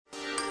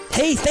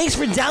Hey, thanks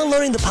for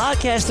downloading the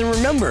podcast. And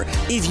remember,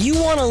 if you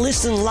want to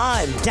listen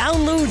live,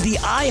 download the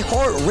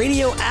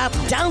iHeartRadio app,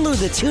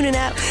 download the TuneIn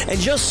app, and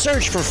just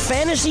search for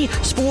Fantasy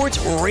Sports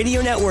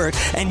Radio Network,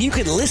 and you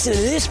can listen to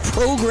this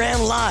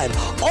program live.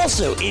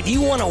 Also, if you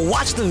want to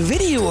watch the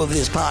video of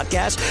this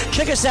podcast,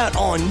 check us out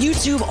on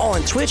YouTube,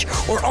 on Twitch,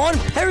 or on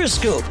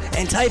Periscope,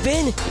 and type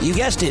in, you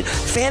guessed it,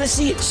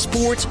 Fantasy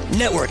Sports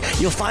Network.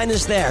 You'll find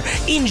us there.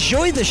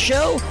 Enjoy the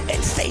show,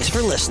 and thanks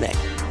for listening.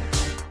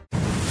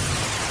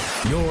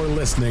 You're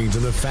listening to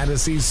the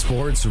Fantasy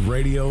Sports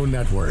Radio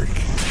Network.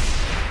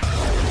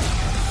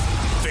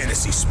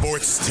 Fantasy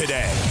Sports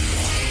Today.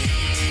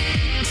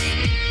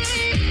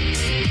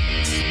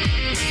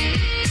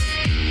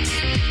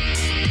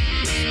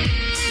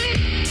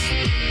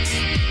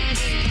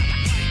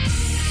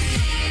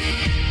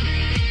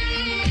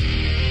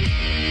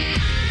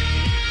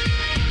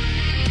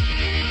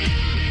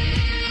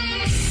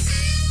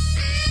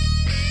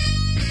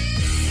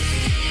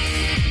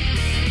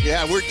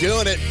 Yeah, we're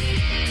doing it.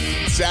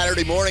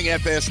 Saturday morning,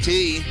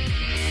 FST.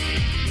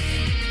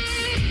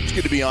 It's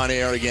good to be on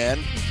air again.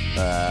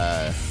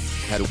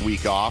 Had a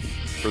week off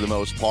for the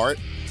most part.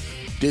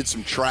 Did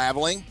some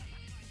traveling.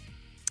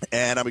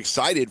 And I'm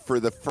excited for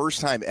the first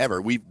time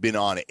ever. We've been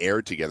on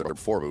air together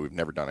before, but we've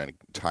never done an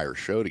entire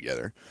show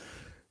together.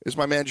 It's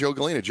my man, Joe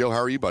Galena. Joe, how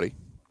are you, buddy?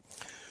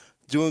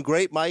 Doing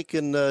great, Mike.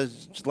 And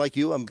like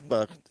you, I'm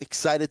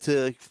excited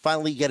to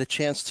finally get a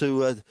chance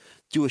to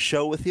do a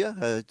show with you.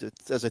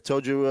 As I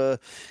told you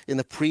in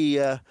the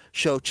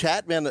pre-show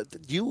chat, man,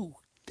 you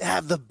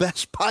have the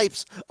best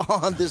pipes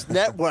on this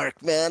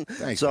network, man.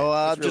 Thanks, so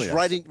man. I'm just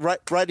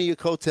riding your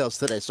coattails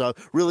today. So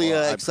really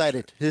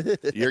excited.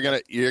 You're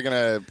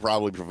gonna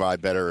probably provide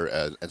better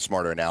and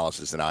smarter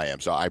analysis than I am.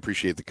 So I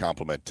appreciate the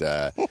compliment,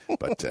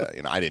 but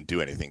I didn't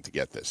do anything to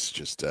get this.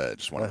 Just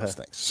one of those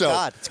things.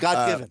 So it's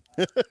God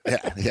given.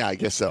 yeah, I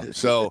guess so.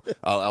 So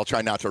I'll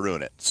try not to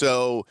ruin it.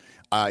 So.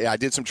 I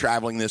did some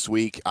traveling this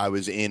week. I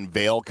was in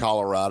Vail,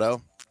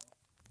 Colorado,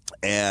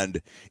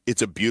 and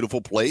it's a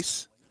beautiful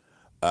place.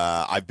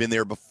 I've been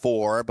there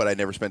before, but I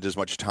never spent as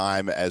much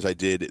time as I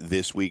did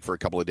this week for a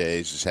couple of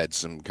days. Just had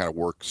some kind of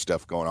work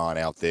stuff going on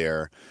out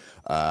there.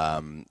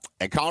 And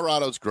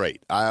Colorado's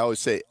great. I always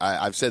say,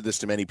 I've said this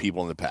to many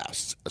people in the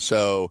past.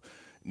 So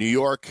New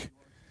York,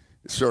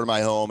 it's sort of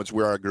my home. It's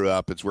where I grew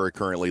up. It's where I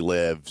currently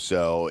live.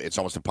 So it's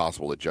almost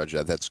impossible to judge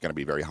that. That's going to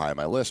be very high on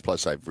my list.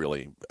 Plus, I've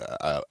really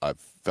I've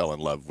fell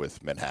in love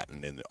with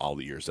Manhattan in all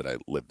the years that I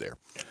lived there.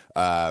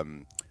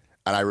 And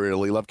I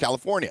really love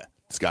California.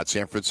 It's got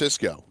San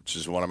Francisco, which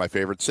is one of my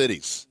favorite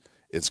cities.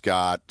 It's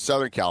got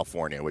Southern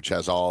California, which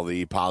has all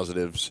the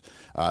positives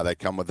that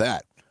come with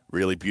that.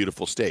 Really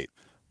beautiful state.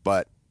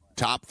 But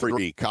top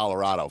three,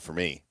 Colorado for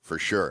me, for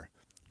sure.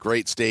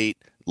 Great state.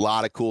 A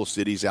lot of cool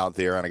cities out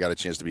there, and I got a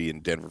chance to be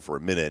in Denver for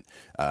a minute,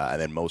 and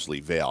then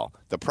mostly Vail.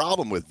 The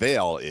problem with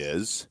Vail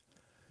is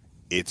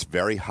it's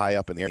very high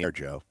up in the air,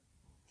 Joe.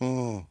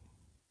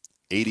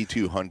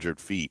 8,200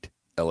 feet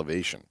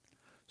elevation.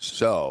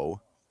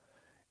 So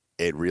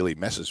it really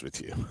messes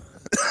with you.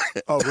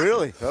 Oh,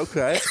 really?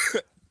 Okay.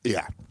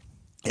 Yeah,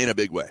 in a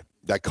big way.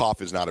 That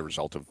cough is not a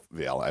result of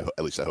Vail.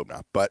 At least I hope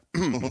not. But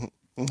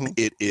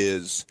it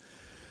is.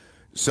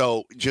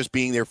 So just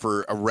being there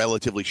for a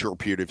relatively short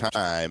period of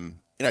time,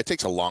 it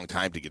takes a long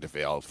time to get to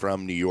Vail.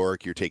 From New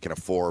York, you're taking a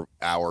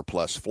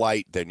 4-hour-plus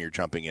flight. Then you're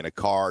jumping in a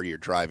car. You're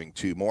driving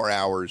 2 more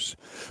hours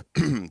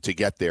to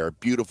get there.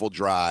 Beautiful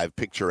drive,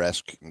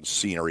 picturesque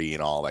scenery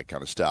and all that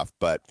kind of stuff.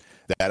 But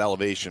that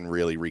elevation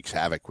really wreaks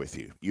havoc with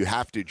you. You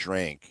have to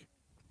drink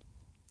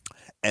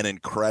an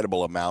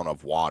incredible amount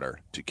of water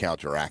to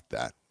counteract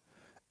that.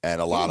 And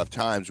a lot of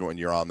times when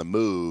you're on the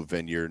move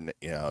and you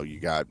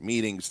got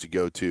meetings to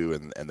go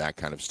to and that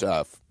kind of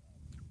stuff,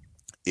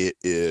 it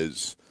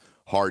is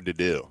hard to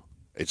do.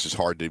 It's just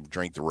hard to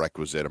drink the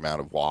requisite amount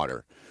of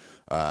water.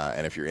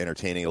 And if you're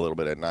entertaining a little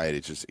bit at night,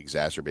 it just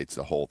exacerbates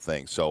the whole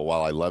thing. So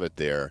while I love it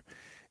there,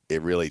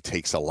 it really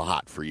takes a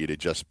lot for you to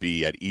just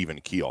be at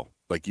even keel.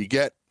 Like you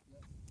get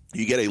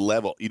a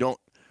level.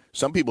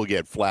 Some people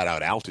get flat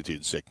out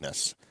altitude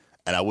sickness.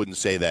 And I wouldn't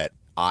say that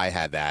I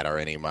had that or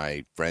any of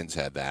my friends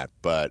had that,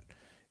 but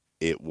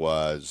it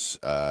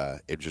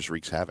just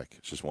wreaks havoc.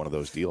 It's just one of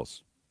those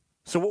deals.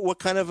 So what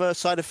kind of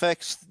side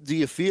effects do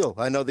you feel?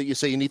 I know that you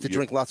say you need to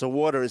drink lots of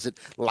water. Is it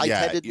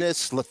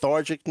lightheadedness,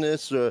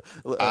 lethargicness?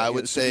 I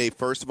would say,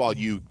 first of all,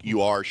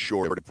 you are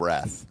short of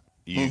breath.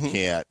 You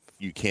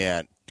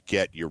can't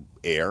get your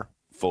air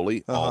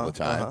fully all the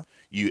time.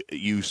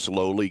 You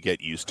slowly get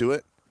used to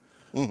it,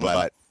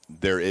 but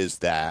there is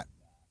that,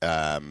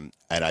 and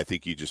I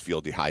think you just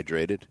feel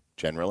dehydrated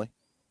generally.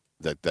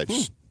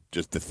 That's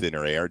just the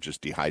thinner air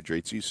just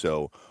dehydrates you.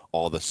 So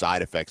all the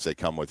side effects that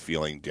come with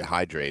feeling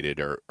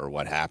dehydrated are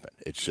what happened.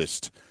 It's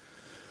just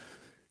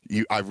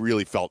I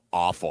really felt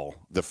awful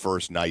the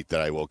first night that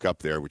I woke up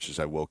there, which is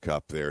I woke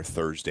up there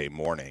Thursday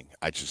morning.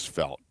 I just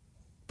felt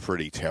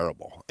pretty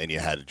terrible, and you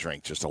had to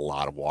drink just a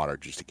lot of water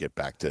just to get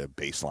back to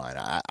baseline.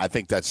 I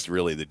think that's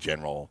really the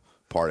general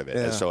part of it.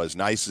 Yeah. So as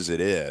nice as it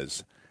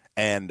is,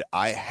 And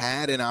I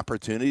had an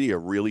opportunity, a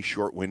really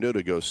short window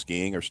to go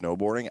skiing or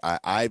snowboarding.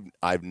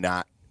 I've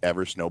not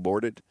ever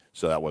snowboarded,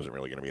 so that wasn't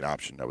really going to be an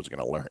option. I was going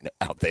to learn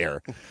out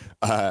there.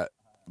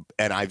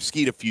 And I've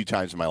skied a few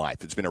times in my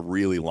life. It's been a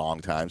really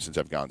long time since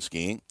I've gone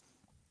skiing.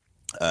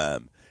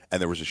 And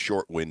there was a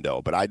short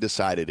window, but I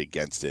decided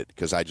against it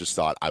because I just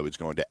thought I was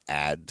going to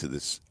add to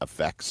this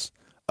effects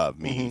of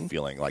me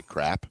feeling like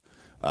crap.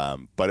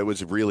 But it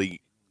was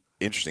really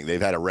interesting. They've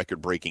had a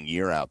record-breaking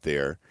year out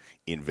there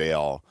in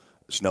Vail,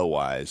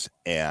 snow-wise,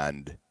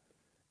 and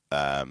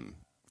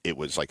it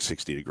was like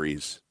 60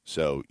 degrees.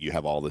 So you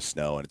have all the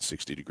snow, and it's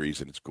 60 degrees,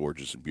 and it's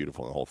gorgeous and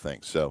beautiful, and the whole thing.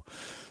 So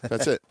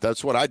that's it.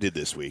 That's what I did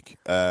this week.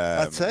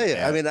 I'll tell you.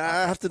 I mean,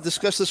 I have to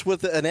discuss this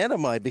with an aunt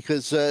of mine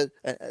because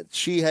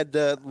she had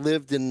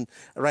lived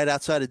right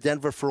outside of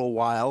Denver for a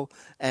while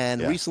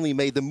and recently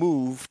made the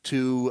move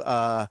to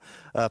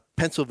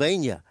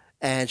Pennsylvania,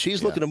 and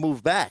she's looking to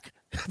move back.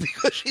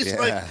 Because she's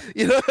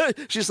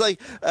she's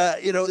like,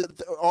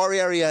 our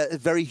area is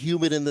very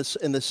humid in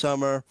the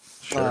summer.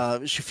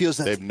 Sure. She feels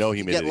that they have no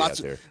humidity out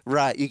there.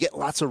 Right, you get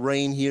lots of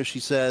rain here. She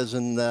says,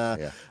 and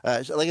like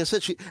I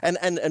said, she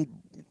and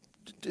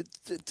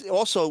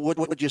also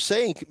what you're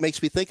saying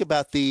makes me think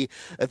about the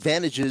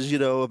advantages,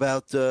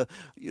 about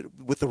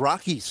with the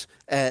Rockies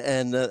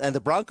and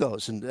the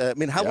Broncos. And I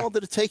mean, how long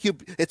did it take you?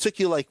 It took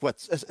you like what,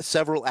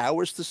 several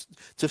hours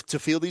to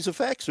feel these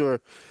effects,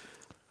 or?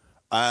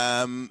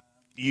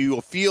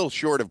 You'll feel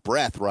short of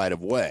breath right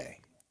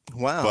away.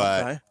 Wow.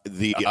 But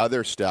the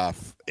other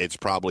stuff, it's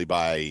probably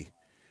by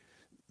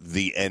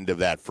the end of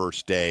that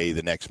first day,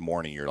 the next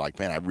morning, you're like,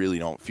 man, I really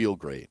don't feel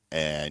great.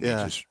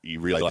 And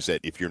you realize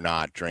that if you're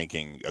not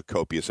drinking a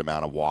copious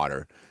amount of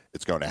water,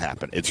 it's going to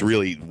happen. It's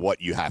really what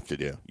you have to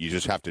do. You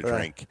just have to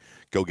drink,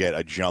 go get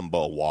a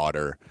jumbo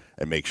water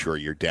and make sure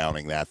you're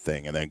downing that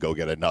thing, and then go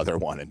get another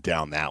one and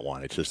down that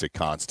one. It's just a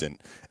constant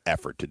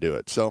effort to do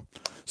it. So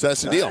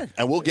that's the deal. Right.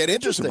 And we'll get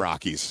into some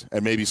Rockies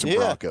and maybe some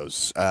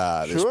Broncos.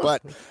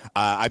 But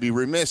I'd be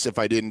remiss if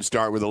I didn't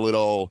start with a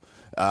little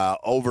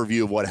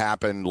overview of what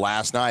happened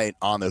last night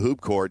on the hoop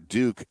court.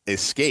 Duke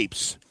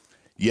escapes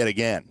yet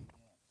again.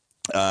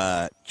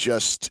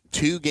 Just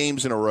 2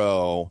 games in a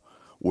row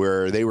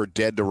where they were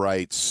dead to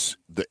rights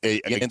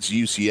against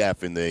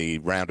UCF in the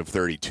round of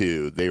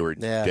 32. They were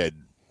dead.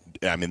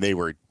 I mean, they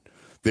were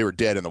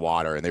dead in the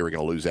water, and they were going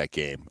to lose that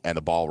game. And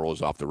the ball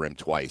rolls off the rim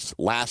twice.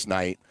 Last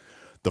night,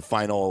 the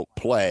final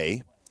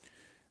play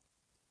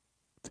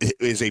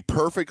is a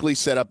perfectly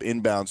set up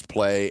inbounds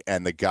play,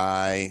 and the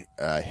guy,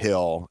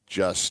 Hill,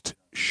 just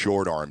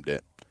short-armed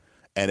it.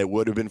 And it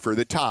would have been for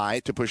the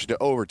tie to push it to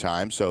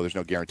overtime, so there's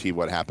no guarantee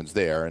what happens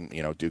there. And,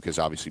 Duke is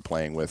obviously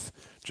playing with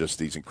just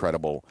these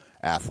incredible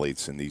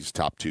athletes and these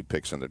top 2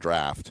 picks in the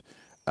draft.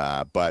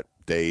 But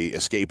they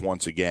escape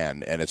once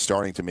again, and it's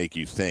starting to make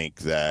you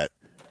think that,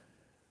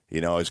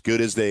 as good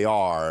as they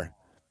are,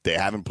 they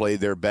haven't played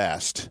their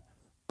best.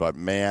 But,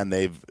 man,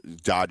 they've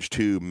dodged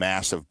 2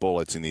 massive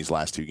bullets in these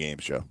last 2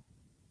 games, Joe.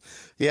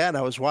 Yeah, and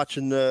I was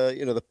watching,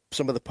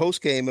 some of the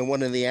post game, and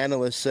one of the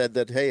analysts said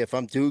that, hey, if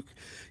I'm Duke,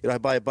 I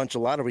buy a bunch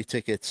of lottery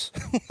tickets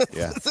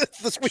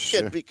this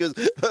weekend because,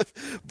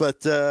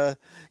 but I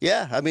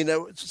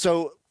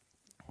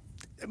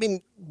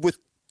mean, with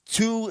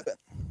 2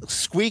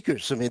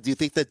 squeakers, do you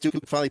think that Duke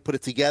finally put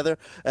it together?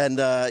 And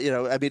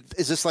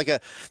is this like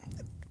a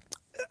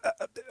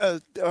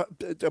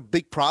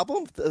big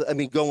problem?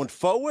 Going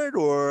forward,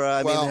 or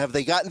have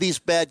they gotten these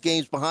bad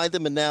games behind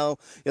them, and now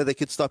they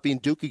could stop being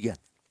Duke again?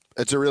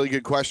 That's a really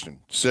good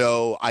question.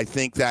 So I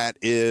think that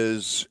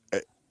is,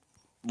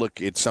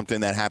 it's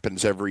something that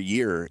happens every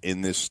year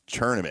in this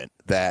tournament,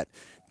 that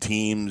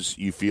teams,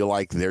 you feel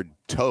like they're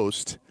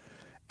toast,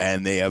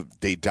 and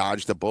they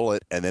dodge the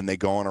bullet, and then they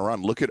go on a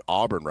run. Look at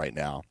Auburn right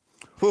now.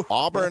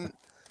 Auburn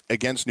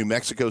against New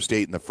Mexico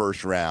State in the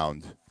first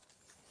round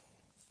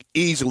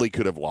easily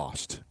could have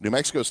lost. New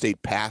Mexico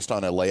State passed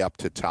on a layup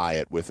to tie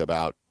it with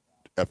about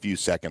a few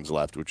seconds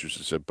left, which was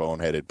just a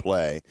boneheaded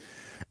play,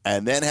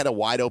 and then had a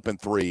wide-open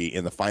 3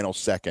 in the final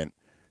second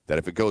that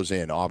if it goes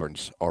in,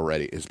 Auburn's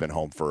has been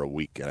home for a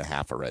week and a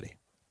half already.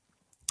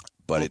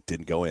 But it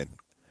didn't go in.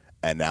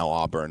 And now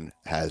Auburn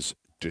has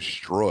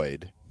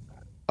destroyed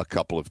a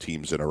couple of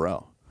teams in a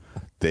row.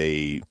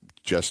 They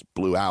just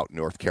blew out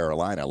North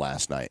Carolina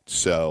last night.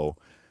 So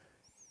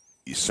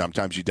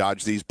sometimes you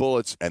dodge these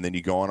bullets, and then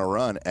you go on a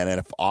run. And then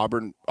if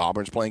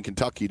Auburn's playing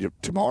Kentucky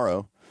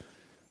tomorrow,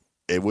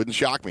 it wouldn't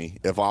shock me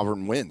if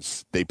Auburn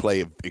wins. They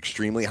play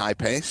extremely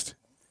high-paced.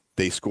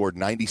 They scored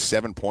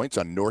 97 points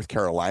on North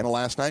Carolina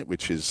last night,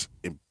 which is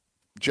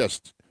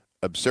just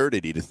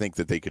absurdity to think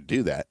that they could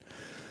do that.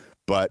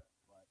 But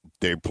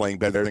they're playing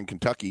better than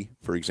Kentucky,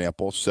 for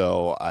example.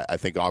 So I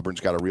think Auburn's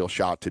got a real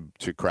shot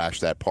to crash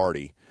that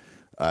party.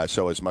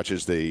 So as much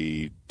as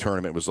the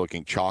tournament was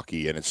looking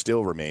chalky, and it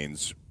still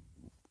remains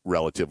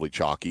relatively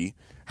chalky,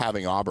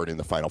 having Auburn in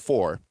the Final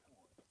Four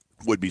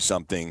would be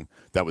something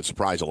that would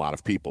surprise a lot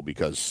of people,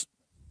 because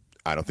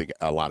I don't think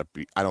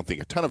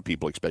a ton of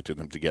people expected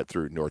them to get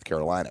through North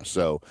Carolina.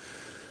 So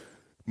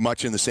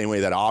much in the same way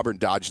that Auburn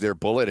dodged their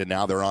bullet and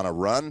now they're on a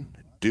run,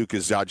 Duke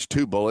has dodged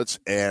 2 bullets,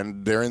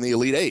 and they're in the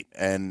Elite Eight.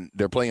 And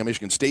they're playing a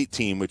Michigan State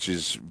team, which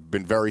has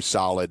been very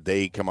solid.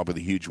 They come up with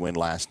a huge win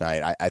last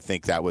night. I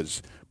think that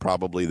was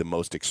probably the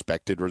most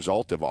expected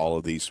result of all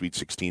of these Sweet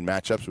 16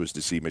 matchups, was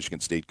to see Michigan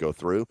State go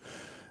through,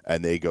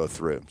 and they go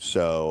through.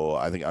 So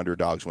I think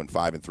underdogs went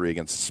 5-3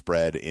 against the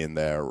spread in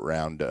the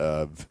round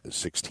of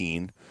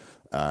 16.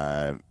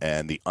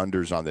 And the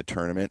unders on the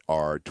tournament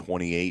are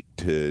 28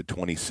 to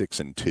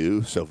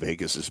 26-2. So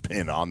Vegas has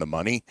been on the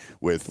money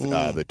with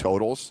the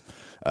totals,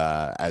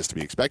 as to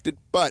be expected.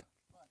 But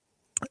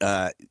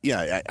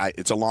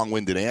it's a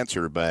long-winded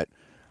answer, but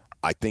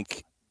I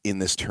think in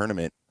this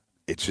tournament,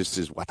 it's just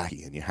as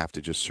wacky, and you have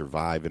to just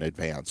survive in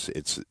advance.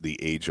 It's the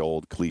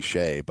age-old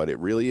cliche, but it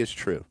really is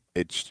true.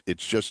 It's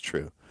just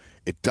true.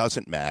 It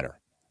doesn't matter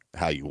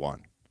how you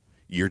won.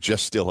 You're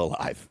just still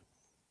alive.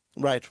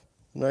 Right.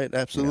 Right,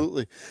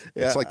 absolutely.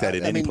 Yeah. It's like that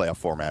in any playoff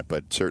format,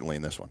 but certainly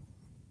in this one.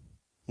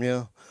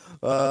 Yeah.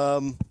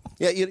 I'm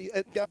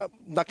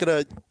not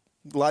going to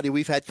lie to you.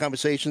 We've had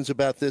conversations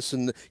about this,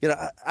 and,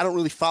 I don't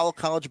really follow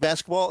college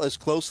basketball as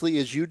closely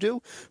as you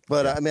do,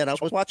 but, I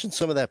was watching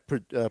some of that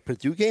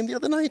Purdue game the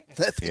other night.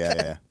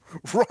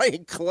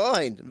 Ryan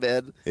Klein,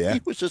 man. Yeah.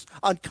 He was just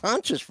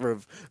unconscious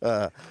for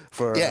a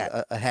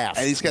half.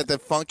 And he's got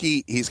that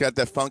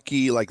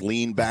funky like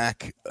lean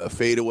back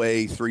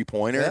fadeaway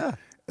 3-pointer. Yeah.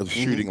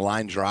 Shooting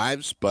line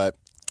drives, but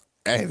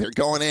hey, they're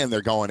going in.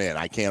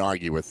 I can't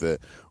argue with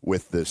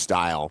the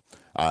style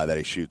that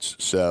he shoots.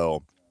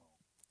 So,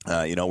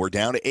 we're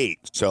down to 8.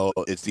 So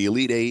it's the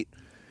Elite Eight,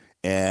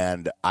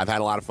 and I've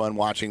had a lot of fun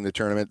watching the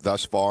tournament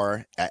thus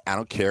far. I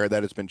don't care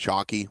that it's been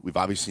chalky. We've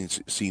obviously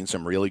seen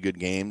some really good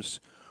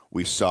games.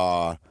 We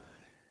saw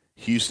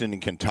Houston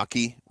and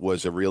Kentucky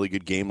was a really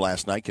good game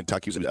last night.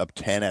 Kentucky was up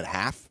 10 at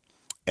half,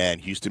 and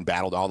Houston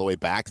battled all the way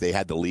back. They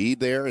had the lead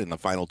there in the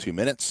final 2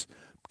 minutes.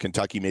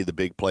 Kentucky made the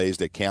big plays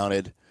that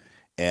counted,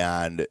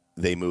 and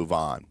they move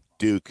on.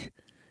 Duke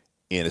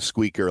in a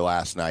squeaker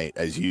last night,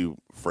 as you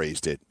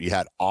phrased it. You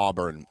had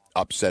Auburn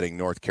upsetting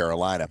North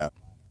Carolina.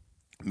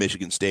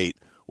 Michigan State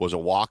was a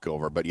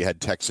walkover, but you had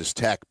Texas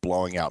Tech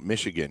blowing out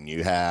Michigan.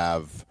 You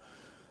have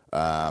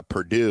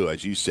Purdue,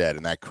 as you said,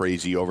 in that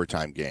crazy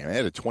overtime game. They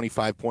had a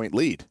 25-point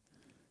lead.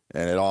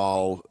 And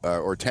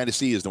or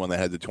Tennessee is the one that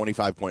had the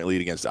 25-point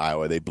lead against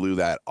Iowa. They blew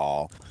that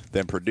all.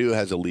 Then Purdue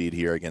has a lead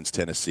here against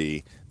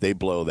Tennessee. They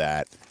blow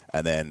that,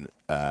 and then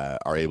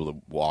are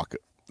able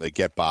to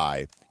get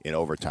by in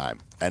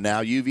overtime. And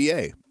now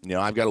UVA.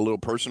 I've got a little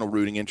personal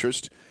rooting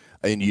interest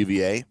in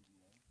UVA.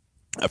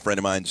 A friend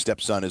of mine's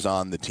stepson is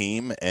on the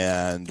team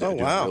and doing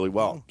really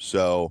well.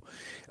 So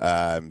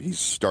he's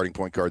starting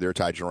point guard there,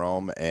 Ty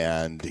Jerome,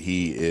 and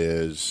he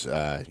is,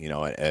 an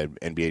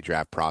NBA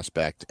draft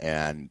prospect.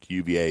 And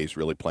UVA is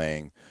really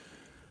playing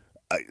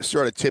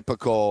sort of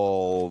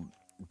typical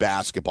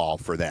basketball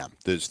for them,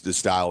 the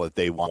style that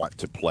they want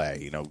to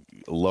play.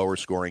 Lower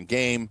scoring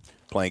game,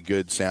 playing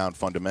good, sound,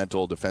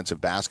 fundamental defensive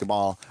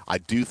basketball. I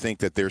do think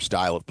that their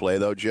style of play,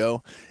 though,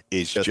 Joe,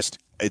 is just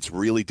it's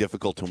really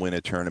difficult to win a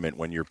tournament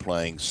when you're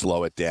playing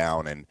slow it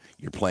down and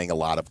you're playing a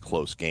lot of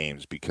close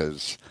games,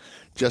 because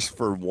just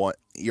for one,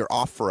 you're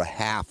off for a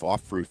half,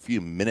 off for a few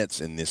minutes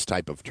in this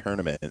type of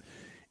tournament,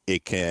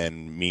 it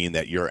can mean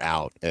that you're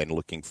out and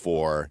looking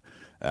forward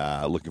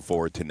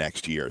to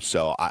next year.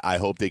 So I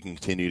hope they can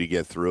continue to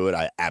get through it.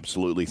 I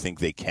absolutely think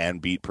they can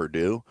beat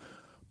Purdue,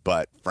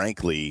 but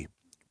frankly,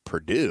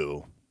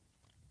 Purdue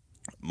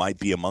might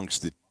be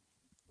amongst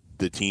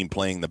the team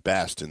playing the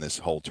best in this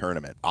whole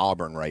tournament.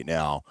 Auburn right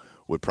now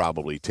would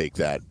probably take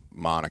that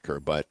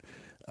moniker, but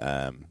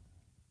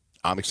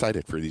I'm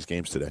excited for these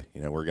games today.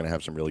 We're going to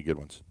have some really good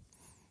ones.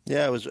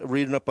 Yeah, I was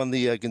reading up on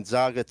the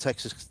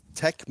Gonzaga-Texas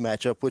Tech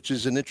matchup, which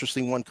is an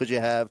interesting one because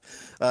you have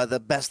the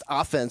best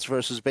offense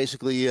versus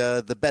basically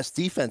the best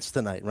defense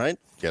tonight, right?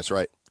 That's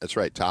right.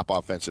 Top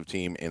offensive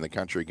team in the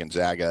country,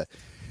 Gonzaga.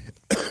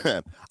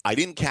 I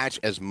didn't catch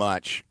as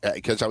much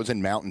because I was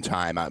in Mountain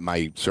Time.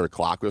 My sort of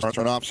clock was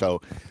thrown off.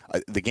 So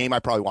the game I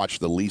probably watched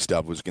the least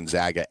of was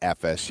Gonzaga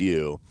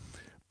FSU.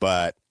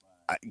 But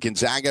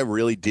Gonzaga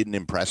really didn't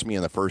impress me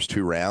in the first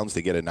 2 rounds.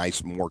 They get a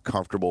nice, more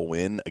comfortable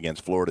win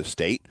against Florida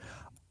State.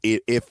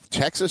 If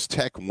Texas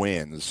Tech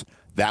wins,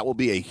 that will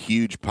be a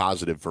huge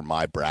positive for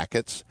my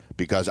brackets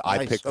because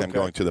I picked them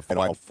going to the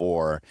Final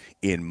Four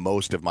in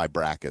most of my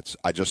brackets.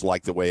 I just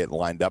like the way it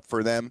lined up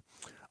for them.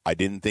 I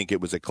didn't think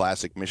it was a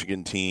classic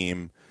Michigan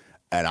team,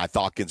 and I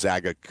thought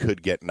Gonzaga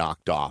could get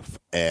knocked off.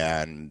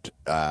 And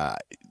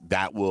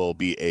that will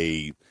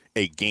be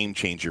a game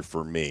changer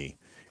for me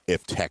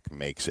if Tech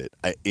makes it.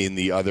 In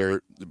the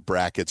other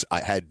brackets, I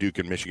had Duke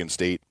and Michigan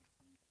State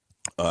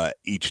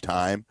each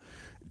time.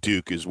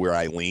 Duke is where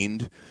I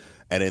leaned.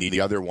 And in the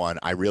other one,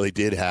 I really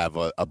did have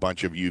a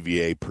bunch of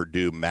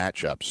UVA-Purdue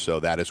matchups, so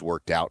that has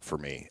worked out for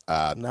me.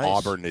 Nice.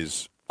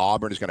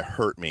 Auburn is going to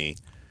hurt me,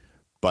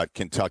 but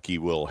Kentucky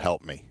will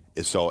help me.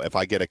 So if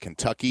I get a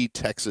Kentucky,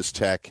 Texas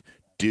Tech,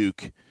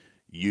 Duke,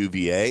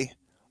 UVA,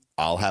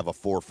 I'll have a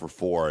 4 for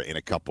 4 in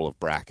a couple of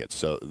brackets.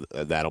 So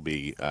that'll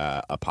be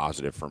a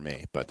positive for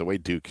me. But the way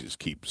Duke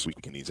keeps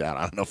squeaking these out,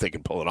 I don't know if they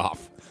can pull it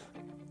off.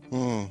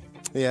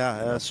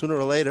 Yeah, sooner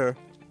or later,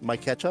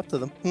 might catch up to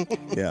them.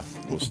 Yeah,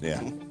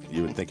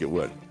 you would think it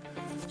would.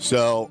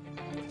 So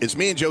it's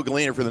me and Joe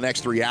Galena for the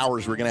next 3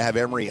 hours. We're going to have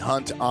Emery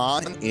Hunt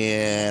on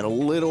in a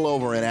little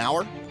over an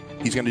hour.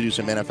 He's going to do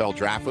some NFL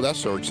draft with us,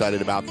 so we're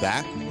excited about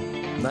that.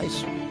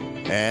 Nice.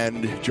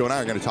 And Joe and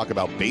I are going to talk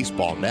about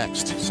baseball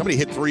next. Somebody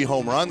hit 3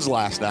 home runs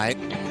last night.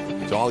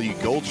 To all you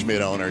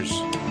Goldschmidt owners,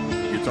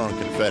 you're throwing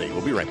confetti.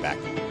 We'll be right back.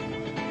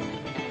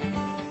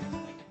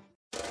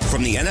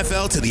 From the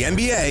NFL to the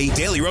NBA,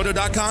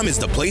 DailyRoto.com is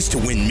the place to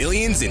win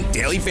millions in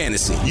daily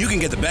fantasy. You can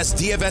get the best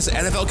DFS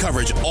NFL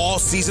coverage all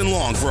season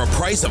long for a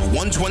price of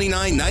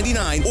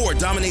 $129.99 or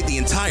dominate the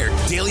entire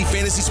daily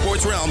fantasy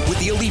sports realm with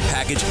the Elite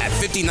Package at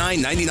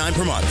 $59.99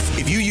 per month.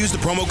 If you use the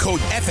promo code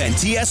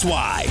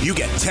FNTSY, you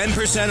get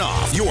 10%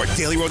 off your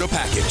Daily Roto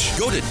package.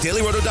 Go to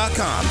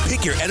DailyRoto.com,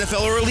 pick your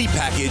NFL or Elite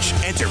Package,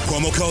 enter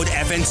promo code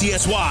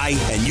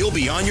FNTSY, and you'll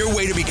be on your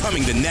way to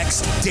becoming the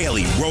next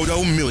Daily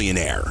Roto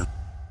millionaire.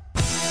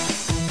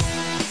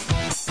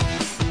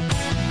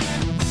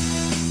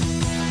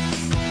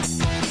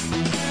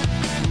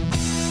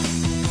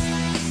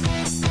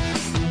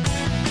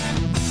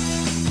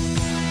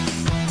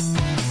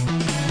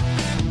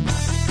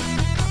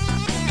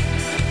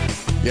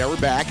 Yeah,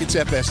 we're back. It's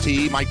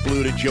FST. Mike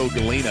Blewett and Joe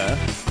Galena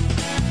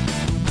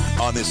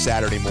on this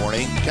Saturday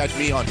morning. Catch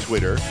me on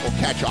Twitter, or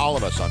catch all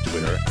of us on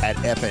Twitter at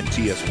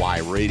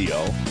FNTSY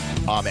Radio.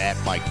 I'm at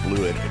Mike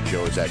Blewett, and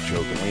Joe is at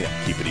Joe Galena.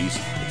 Keep it easy.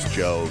 It's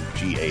Joe,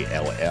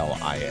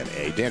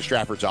 Gallina. Dan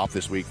Strafford's off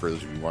this week, for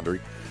those of you wondering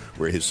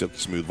where his silky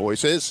smooth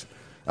voice is.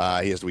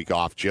 He has the week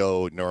off.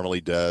 Joe normally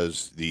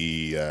does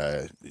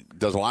a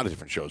lot of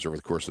different shows over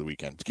the course of the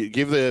weekend.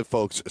 Give the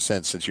folks a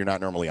sense, since you're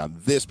not normally on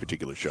this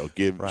particular show,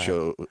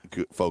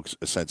 folks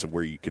a sense of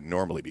where you can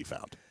normally be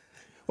found.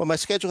 Well, my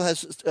schedule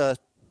has, a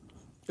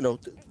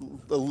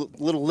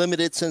little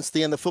limited since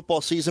the end of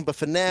football season, but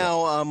for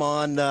now I'm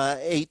on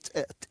 8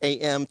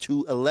 a.m.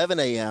 to 11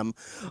 a.m.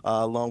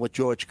 Along with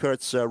George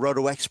Kurtz,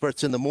 Roto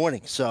Experts in the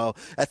morning. So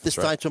at this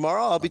time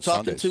tomorrow, I'll be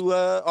talking to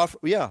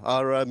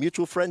our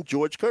mutual friend,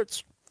 George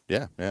Kurtz.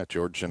 Yeah.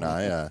 George and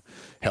I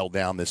held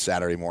down this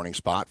Saturday morning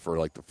spot for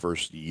like the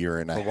first year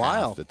and a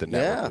half that the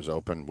network was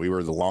open. We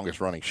were the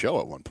longest running show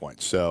at one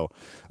point. So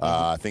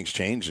things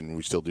changed and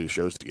we still do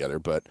shows together.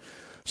 But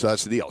so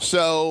that's the deal.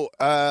 So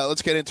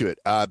let's get into it.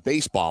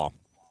 Baseball.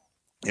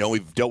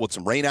 We've dealt with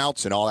some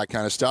rainouts and all that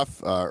kind of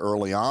stuff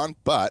early on,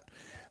 but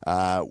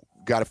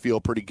got to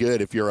feel pretty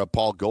good if you're a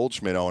Paul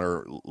Goldschmidt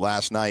owner.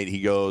 Last night he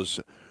goes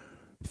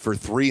for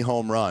 3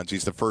 home runs.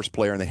 He's the first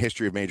player in the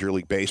history of Major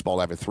League Baseball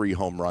to have a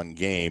 3-home run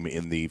game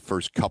in the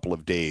first couple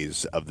of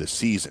days of the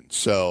season.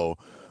 So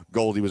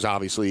Goldie was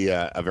obviously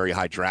a very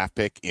high draft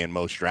pick in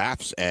most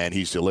drafts, and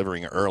he's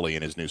delivering early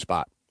in his new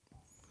spot.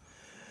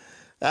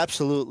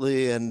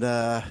 Absolutely. And,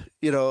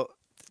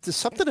 there's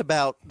something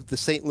about the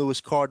St. Louis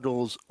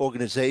Cardinals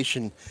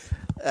organization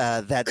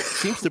that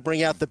seems to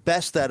bring out the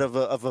best out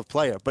of a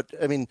player. But,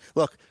 I mean,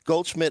 look,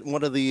 Goldschmidt,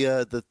 one of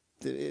the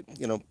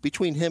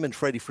between him and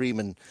Freddie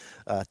Freeman,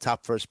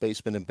 top first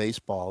baseman in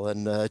baseball,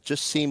 and it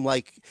just seemed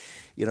like,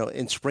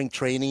 in spring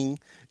training,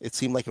 it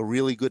seemed like a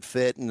really good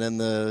fit, and then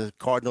the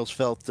Cardinals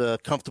felt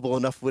comfortable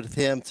enough with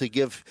him to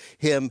give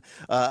him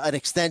an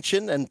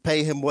extension and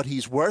pay him what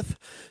he's worth.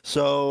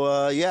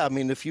 So,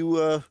 if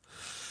you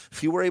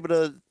were able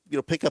to,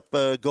 pick up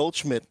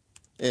Goldschmidt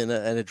in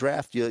a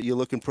draft, you're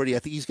looking pretty. I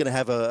think he's going to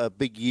have a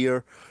big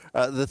year.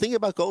 The thing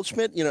about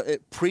Goldschmidt,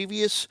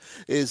 previous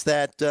is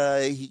that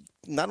he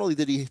not only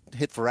did he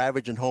hit for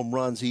average and home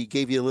runs, he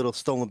gave you a little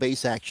stolen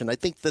base action. I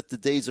think that the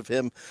days of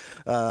him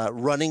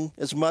running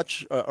as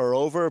much are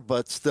over,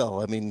 but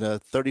still,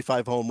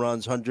 35 home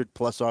runs,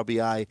 100-plus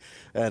RBI,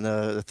 and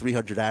a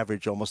 300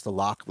 average, almost a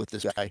lock with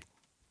this guy.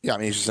 Yeah,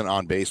 he's just an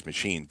on-base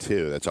machine,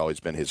 too. That's always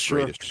been his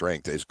greatest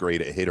strength. As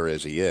great a hitter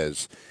as he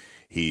is,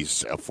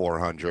 he's a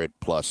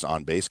 400-plus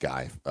on-base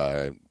guy,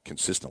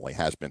 consistently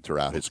has been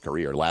throughout his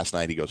career. Last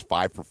night he goes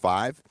 5 for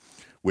 5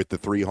 with the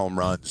 3 home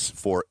runs.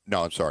 4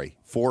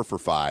 for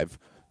 5,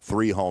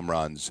 3 home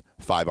runs,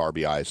 5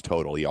 RBIs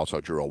total. He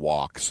also drew a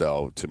walk.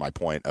 So to my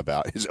point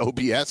about his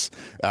OPS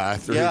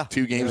through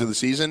 2 games of the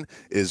season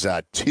is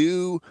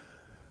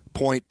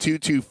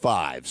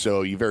 2.225.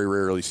 So you very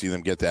rarely see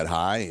them get that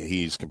high.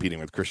 He's competing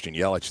with Christian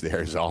Yelich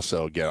there. He's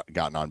also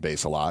gotten on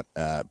base a lot.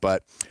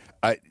 But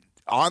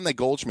on the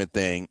Goldschmidt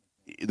thing,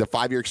 the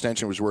 5-year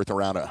extension was worth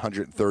around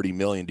 $130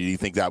 million. Do you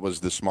think that was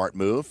the smart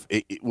move?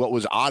 What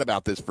was odd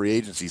about this free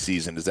agency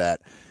season is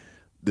that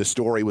the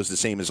story was the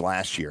same as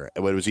last year.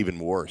 It was even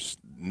worse.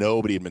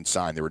 Nobody had been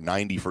signed. There were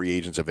 90 free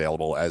agents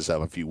available as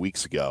of a few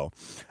weeks ago.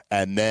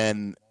 And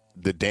then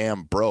the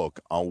dam broke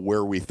on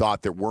where we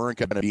thought there weren't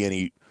going to be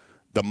any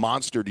 – the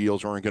monster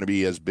deals weren't going to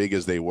be as big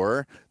as they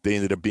were. They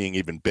ended up being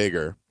even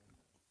bigger.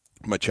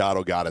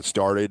 Machado got it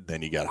started.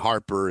 Then you got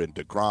Harper and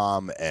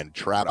DeGrom and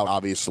Trout,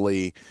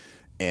 obviously.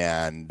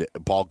 And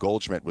Paul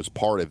Goldschmidt was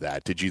part of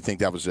that. Did you think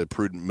that was a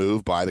prudent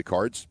move by the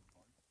Cards?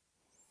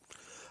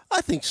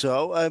 I think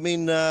so.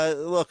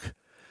 Look,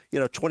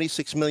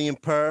 $26 million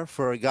per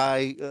for a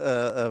guy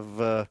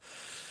of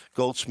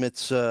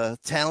Goldschmidt's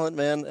talent,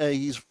 man.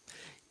 He's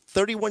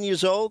 31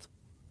 years old.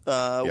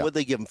 What'd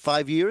they give him,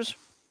 5 years?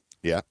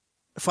 Yeah.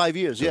 5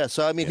 years, yeah.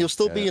 So, I mean, he'll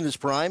still be in his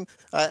prime.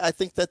 I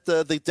think that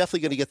they're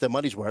definitely going to get their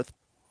money's worth.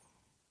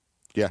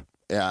 Yeah.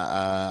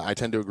 I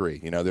tend to agree.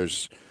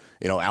 There's,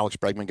 Alex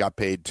Bregman got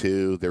paid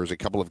too. There was a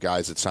couple of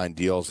guys that signed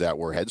deals that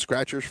were head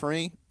scratchers for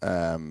me.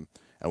 And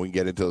we can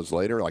get into those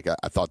later. Like,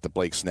 I thought the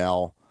Blake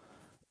Snell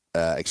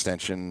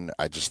extension,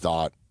 I just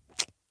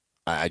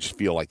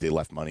feel like they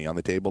left money on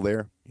the table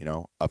there.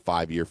 A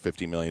 5-year,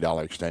 $50 million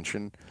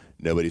extension.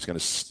 Nobody's going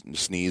to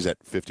sneeze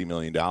at $50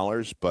 million,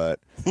 but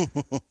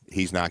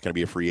he's not going to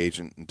be a free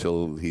agent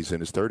until he's in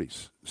his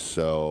 30s.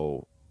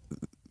 So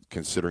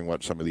considering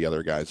what some of the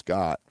other guys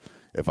got,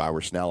 if I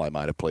were Snell, I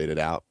might have played it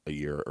out a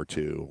year or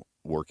two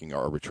working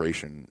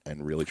arbitration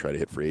and really try to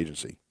hit free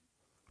agency.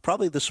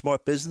 Probably the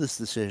smart business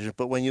decision,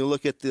 but when you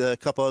look at a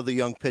couple of the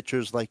young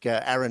pitchers like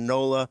Aaron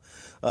Nola,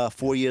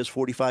 4 years,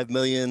 $45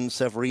 million,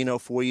 Severino,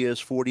 4 years,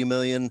 $40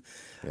 million,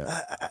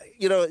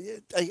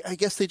 I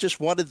guess they just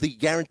wanted the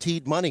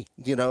guaranteed money,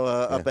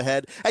 up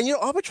ahead. And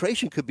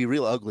arbitration could be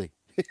real ugly.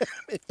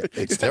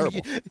 It's terrible.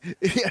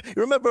 You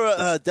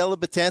remember Della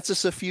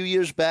Betances a few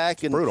years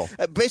back? And brutal.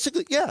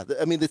 Basically, yeah.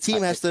 I mean, the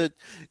team has to,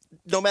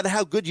 no matter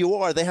how good you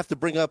are, they have to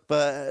bring up,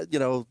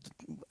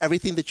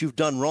 everything that you've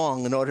done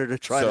wrong in order to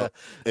try to.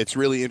 It's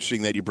really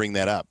interesting that you bring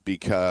that up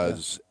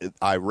because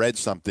I read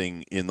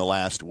something in the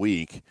last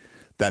week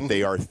that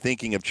they are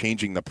thinking of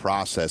changing the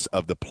process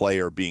of the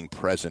player being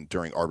present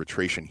during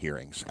arbitration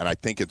hearings. And I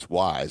think it's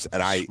wise.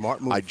 And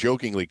I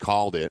jokingly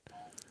called it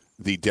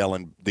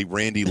the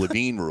Randy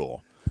Levine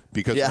rule.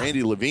 Because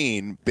Randy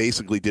Levine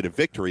basically did a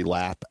victory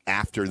lap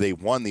after they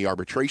won the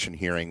arbitration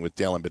hearing with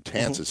Dellin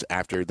Betances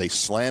after they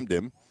slammed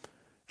him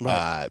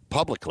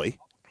publicly.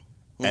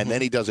 And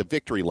then he does a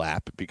victory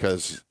lap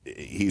because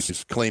he's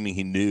just claiming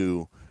he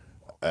knew,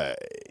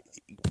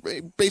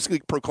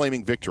 basically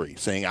proclaiming victory,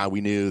 saying,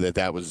 we knew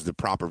that was the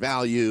proper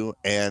value.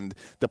 And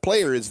the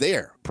player is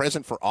there,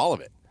 present for all of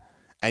it.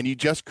 And you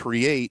just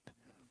create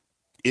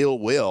ill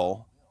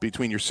will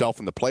between yourself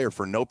and the player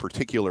for no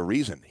particular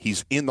reason.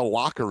 He's in the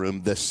locker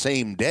room the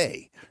same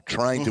day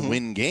trying to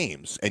win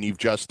games, and you've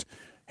just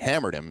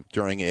hammered him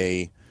during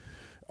a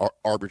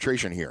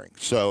arbitration hearing.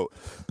 So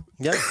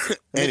yeah.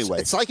 Anyway,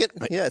 it's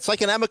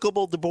like an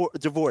amicable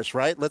divorce,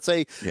 right? Let's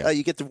say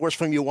you get divorced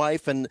from your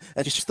wife, and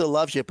she still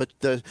loves you, but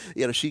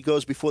she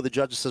goes before the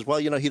judge and says, well,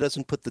 he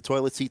doesn't put the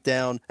toilet seat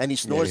down and he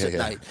snores at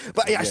night.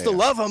 But I still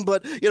love him.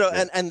 But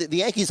and the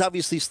Yankees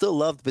obviously still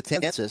loved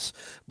Betances,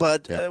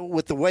 but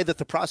with the way that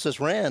the process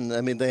ran, I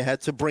mean, they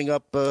had to bring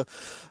up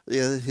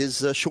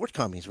his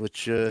shortcomings,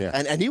 which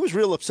and he was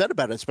real upset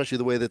about it, especially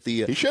the way that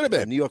he should have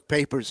been New York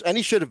papers, and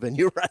he should have been.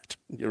 You're right.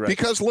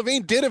 Because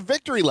Levine did a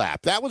victory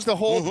lap. That was the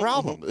whole problem.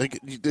 Like,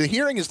 the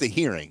hearing is the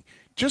hearing.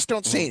 Just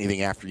don't say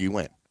anything after you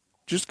win.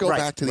 Just go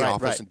back to the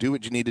office and do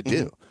what you need to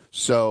do.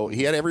 So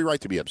he had every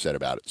right to be upset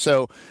about it.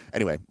 So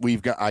anyway,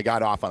 I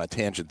got off on a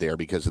tangent there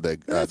because of the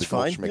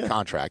Goldschmidt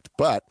contract.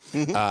 But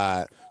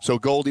so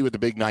Goldie with the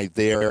big night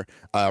there.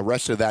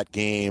 Rest of that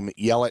game,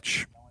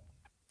 Yelich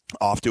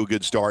off to a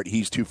good start.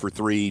 He's 2 for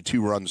 3,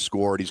 2 runs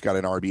scored. He's got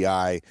an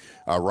RBI.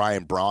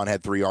 Ryan Braun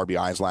had 3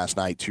 RBIs last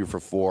night, 2 for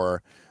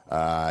 4.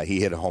 He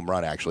hit a home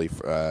run, actually,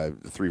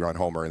 3-run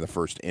homer in the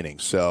first inning.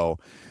 So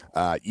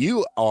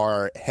you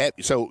are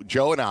so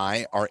Joe and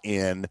I are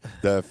in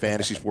the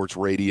Fantasy Sports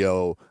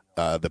Radio,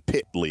 the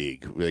Pit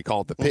League. They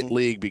call it the Pit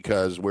League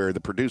because where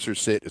the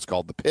producers sit, it's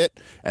called the Pit,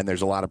 and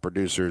there's a lot of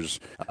producers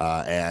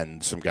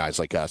and some guys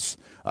like us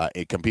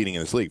competing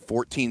in this league.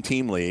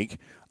 14-team league.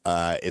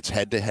 It's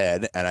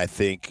head-to-head, and I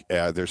think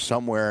there's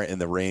somewhere in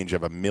the range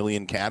of 1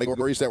 million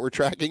categories that we're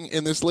tracking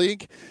in this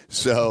league.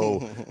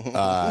 So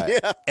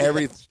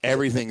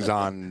everything's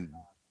on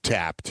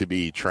tap to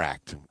be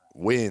tracked.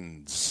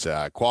 Wins,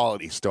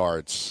 quality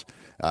starts,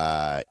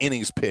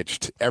 innings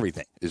pitched,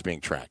 everything is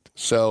being tracked.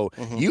 So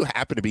you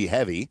happen to be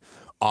heavy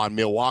on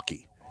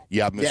Milwaukee.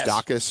 You have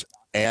Moustakas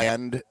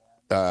and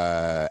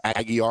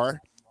Aguiar.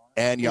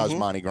 And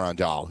Yasmani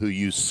Grandal, who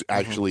you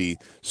actually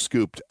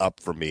scooped up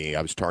for me.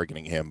 I was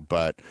targeting him.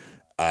 But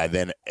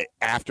then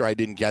after I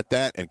didn't get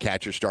that and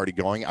catcher started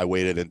going, I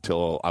waited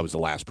until I was the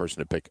last person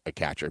to pick a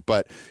catcher.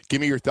 But give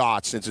me your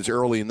thoughts, since it's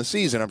early in the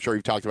season. I'm sure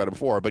you've talked about it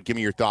before. But give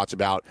me your thoughts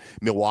about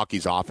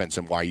Milwaukee's offense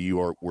and why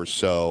you were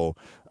so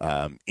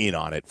in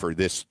on it for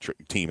this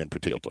team in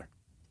particular.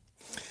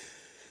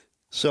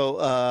 So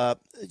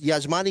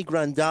Yasmani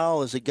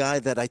Grandal is a guy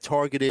that I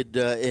targeted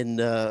in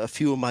a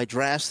few of my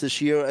drafts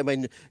this year. I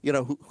mean,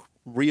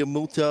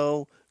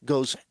 Realmuto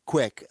goes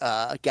quick.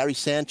 Gary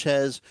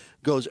Sanchez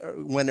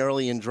went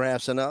early in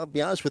drafts. And I'll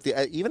be honest with you,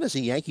 even as a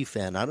Yankee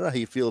fan, I don't know how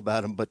you feel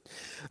about him, but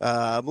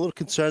I'm a little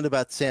concerned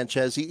about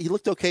Sanchez. He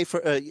looked okay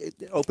for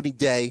opening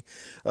day,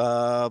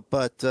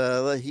 but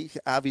he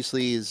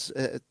obviously is,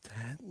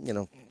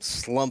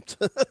 slumped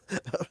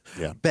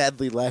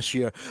badly last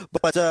year.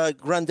 But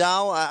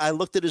Grandal, I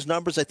looked at his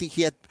numbers. I think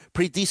he had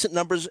pretty decent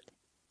numbers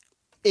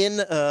in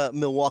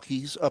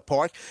Milwaukee's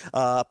park,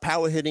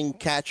 power hitting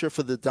catcher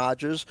for the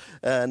Dodgers.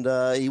 And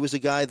he was a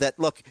guy that,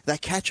 look,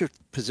 that catcher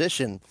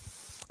position,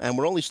 and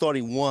we're only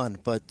starting one,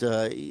 but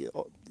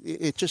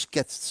it just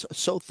gets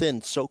so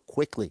thin so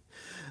quickly.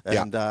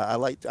 And I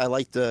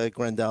liked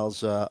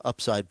Grandal's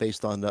upside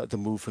based on the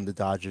move from the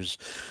Dodgers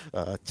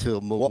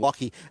to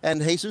Milwaukee.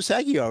 And Jesus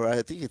Aguilar,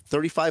 I think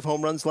 35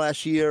 home runs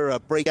last year, a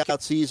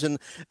breakout season.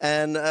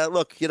 And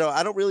look,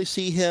 I don't really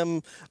see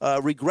him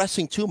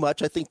regressing too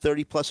much. I think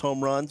 30-plus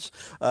home runs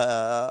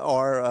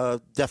are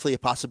definitely a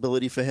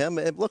possibility for him.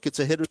 And look, it's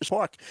a hitter's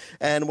park.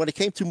 And when it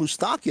came to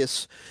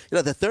Moustakas,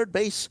 the third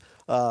base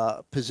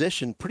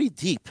position pretty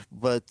deep,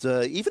 but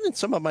even in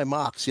some of my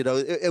mocks,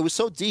 it was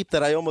so deep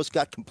that I almost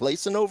got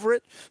complacent over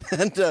it.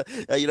 And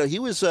he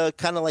was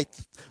kind of like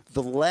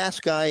the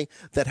last guy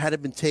that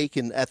hadn't been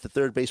taken at the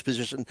third base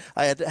position.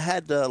 I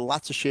had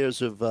lots of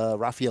shares of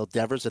Rafael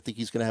Devers. I think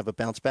he's going to have a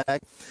bounce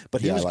back,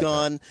 but he was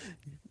gone. That.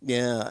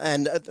 Yeah,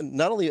 and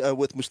not only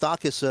with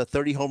Moustakas'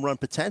 30 home run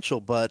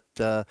potential, but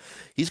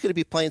he's going to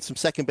be playing some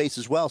second base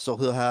as well, so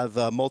he'll have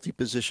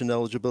multi-position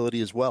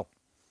eligibility as well.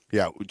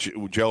 Yeah,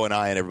 Joe and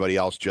I and everybody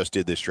else just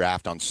did this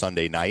draft on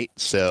Sunday night,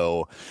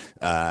 so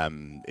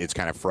it's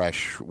kind of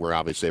fresh. Where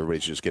obviously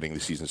everybody's just getting the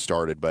season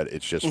started, but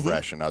it's just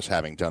fresh. And us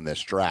having done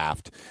this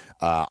draft,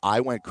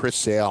 I went Chris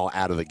Sale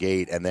out of the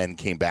gate, and then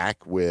came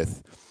back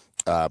with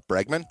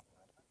Bregman,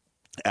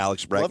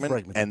 Alex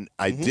Bregman, and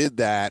I did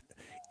that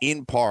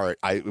in part.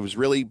 It was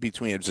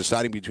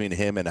deciding between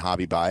him and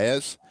Javi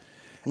Baez,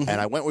 and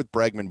I went with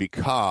Bregman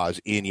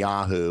because in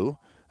Yahoo.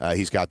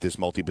 He's got this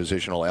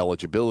multi-positional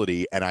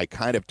eligibility, and I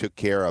kind of took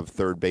care of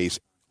third base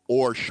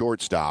or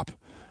shortstop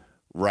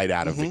right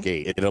out of the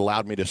gate. It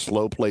allowed me to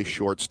slow play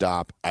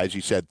shortstop. As you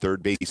said,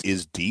 third base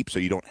is deep, so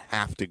you didn't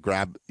have to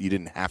grab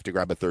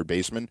a third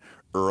baseman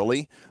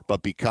early.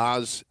 But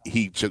because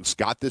he just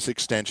got this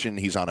extension,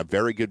 he's on a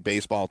very good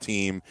baseball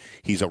team.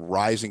 He's a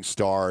rising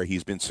star.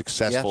 He's been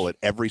successful at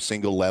every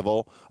single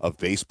level of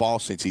baseball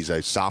since he's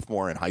a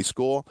sophomore in high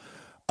school.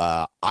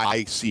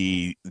 I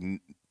see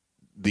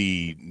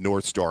the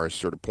North Star is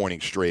sort of pointing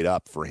straight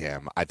up for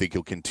him. I think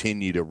he'll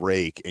continue to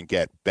rake and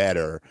get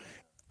better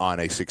on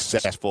a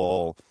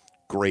successful,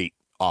 great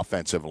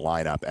offensive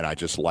lineup, and I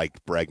just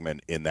liked Bregman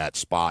in that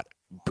spot,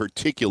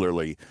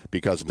 particularly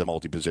because of the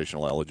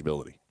multi-positional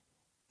eligibility.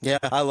 Yeah,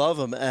 I love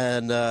him.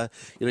 And,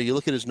 you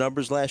look at his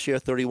numbers last year,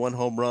 31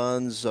 home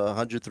runs,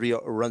 103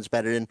 runs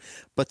batted in.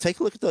 But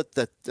take a look at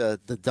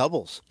the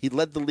doubles. He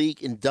led the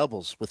league in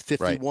doubles with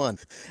 51.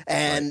 Right.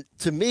 And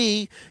to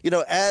me,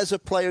 as a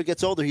player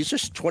gets older, he's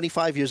just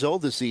 25 years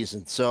old this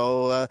season.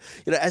 So,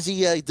 as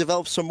he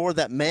develops some more of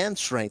that man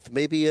strength,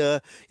 maybe,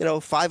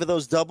 5 of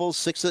those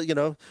doubles,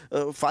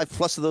 5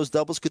 plus of those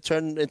doubles could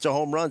turn into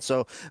home runs.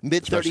 So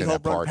mid-30 home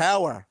run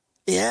power.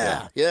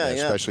 Yeah.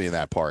 Especially in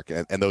that park,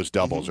 and those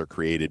doubles are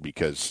created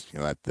because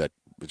that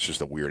it's just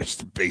the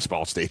weirdest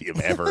baseball stadium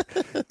ever.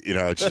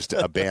 It's just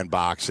a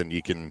bandbox, and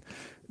you can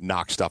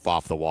knock stuff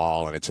off the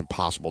wall, and it's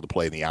impossible to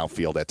play in the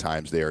outfield at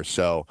times there.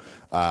 So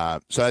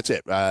that's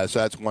it. So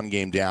that's one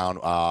game down.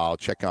 I'll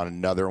check on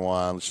another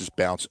one. Let's just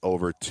bounce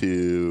over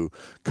to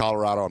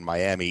Colorado and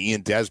Miami.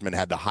 Ian Desmond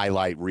had the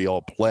highlight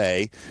reel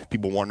play.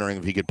 People wondering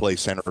if he could play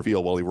center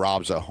field. Well, he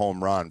robs a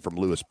home run from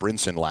Lewis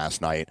Brinson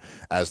last night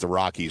as the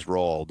Rockies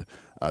rolled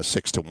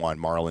 6-1.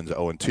 Marlins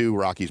 0-2.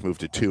 Rockies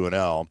moved to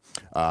 2-0.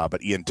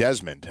 But Ian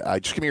Desmond,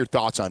 just give me your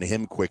thoughts on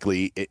him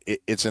quickly.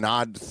 It's an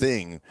odd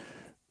thing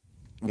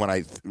when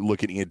I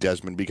look at Ian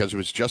Desmond, because it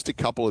was just a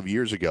couple of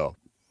years ago,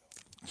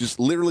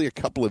 just literally a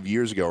couple of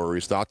years ago, where he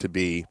was thought to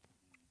be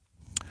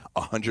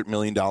a $100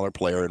 million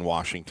player in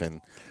Washington,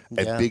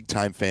 a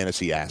big-time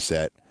fantasy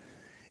asset.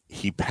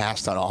 He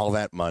passed on all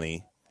that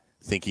money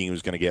thinking he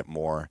was going to get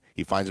more.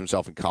 He finds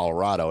himself in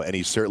Colorado, and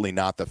he's certainly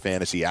not the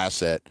fantasy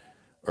asset,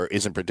 or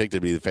isn't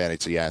predicted to be the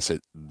fantasy asset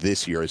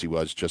this year as he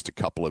was just a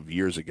couple of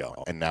years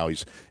ago. And now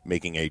he's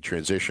making a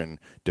transition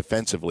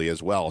defensively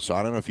as well. So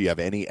I don't know if you have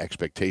any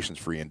expectations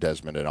for Ian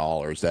Desmond at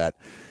all, or is that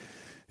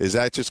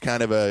just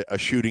kind of a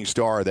shooting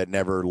star that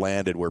never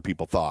landed where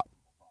people thought?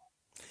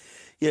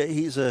 Yeah,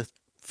 he's a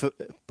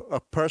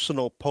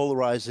personal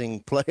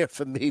polarizing player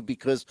for me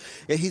because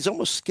he's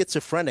almost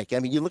schizophrenic. I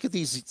mean, you look at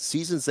these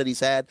seasons that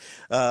he's had,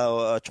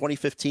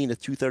 2015, a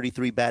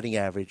 233 batting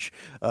average.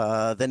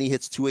 Then he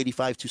hits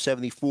 285,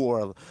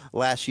 274.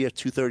 Last year,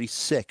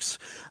 236.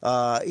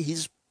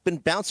 He's been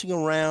bouncing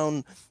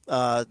around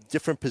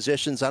different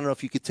positions. I don't know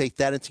if you could take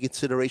that into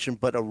consideration,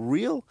 but a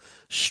real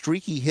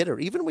streaky hitter.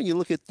 Even when you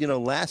look at,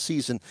 last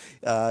season,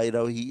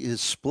 his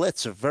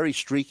splits are very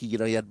streaky.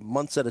 He had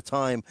months at a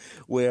time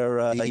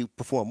where he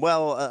performed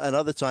well, and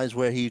other times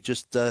where he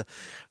just,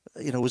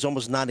 was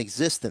almost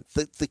non-existent.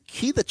 The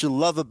key that you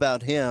love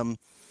about him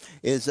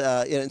is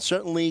in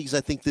certain leagues,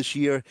 I think this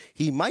year,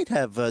 he might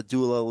have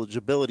dual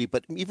eligibility,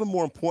 but even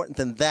more important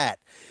than that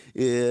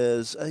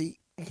is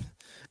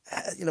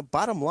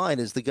bottom line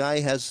is the guy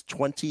has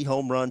 20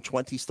 home run,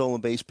 20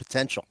 stolen base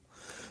potential.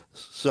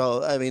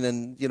 So, I mean,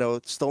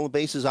 and, stolen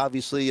bases,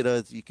 obviously,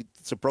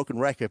 it's a broken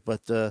record,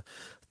 but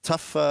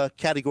tough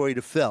category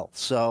to fill.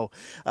 So,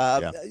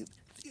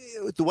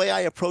 the way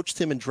I approached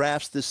him in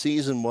drafts this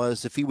season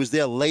was if he was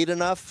there late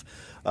enough,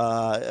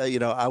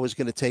 I was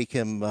going to take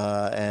him,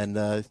 but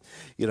a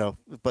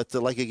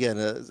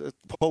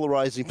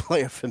polarizing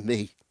player for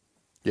me.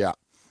 Yeah,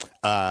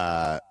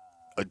 I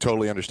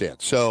totally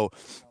understand. So,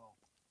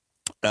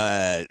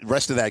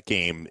 rest of that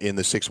game in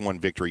the 6-1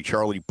 victory,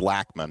 Charlie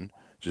Blackmon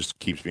just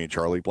keeps being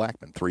Charlie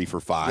Blackmon, 3 for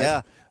 5.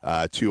 Yeah.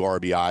 2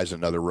 RBIs,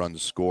 another run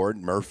scored.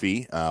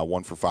 Murphy,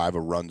 1 for 5, a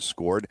run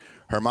scored.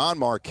 Herman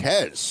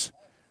Marquez,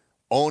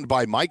 owned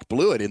by Mike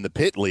Blewett in the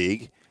Pit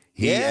League.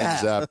 He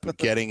ends up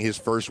getting his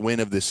first win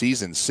of the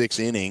season, 6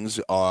 innings,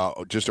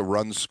 just a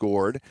run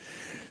scored,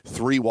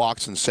 3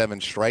 walks and 7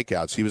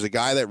 strikeouts. He was a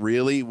guy that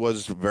really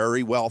was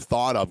very well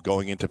thought of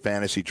going into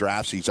fantasy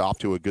drafts. He's off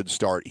to a good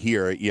start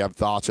here. You have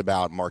thoughts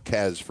about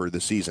Marquez for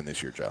the season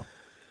this year, Joe?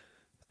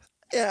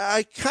 Yeah,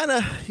 I kind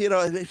of,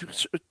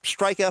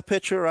 strikeout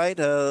pitcher, right?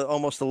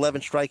 Almost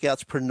 11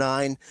 strikeouts per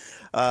 9.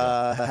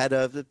 Had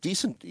a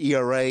decent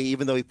ERA,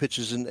 even though he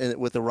pitches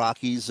with the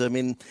Rockies. I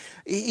mean,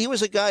 he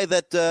was a guy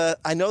that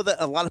I know that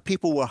a lot of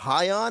people were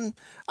high on.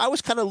 I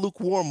was kind of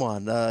lukewarm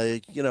on.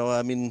 I don't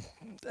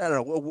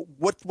know.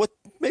 What?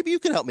 Maybe you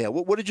can help me out.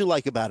 What did you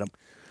like about him?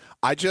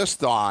 I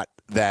just thought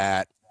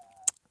that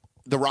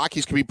the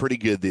Rockies could be pretty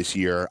good this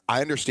year.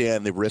 I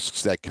understand the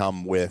risks that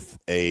come with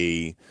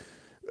a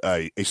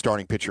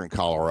starting pitcher in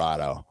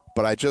Colorado,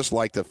 but I just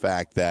like the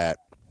fact that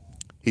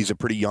he's a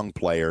pretty young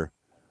player.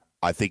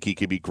 I think he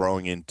could be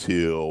growing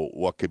into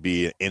what could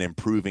be an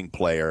improving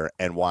player,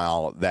 and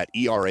while that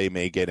ERA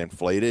may get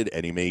inflated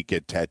and he may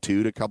get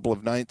tattooed a couple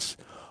of nights,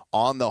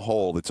 on the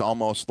whole, it's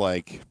almost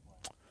like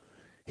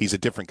he's a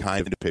different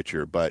kind of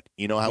pitcher. But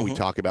you know how we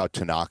talk about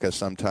Tanaka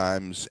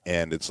sometimes,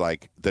 and it's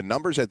like the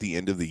numbers at the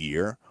end of the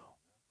year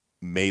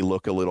may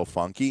look a little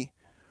funky,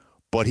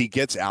 but he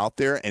gets out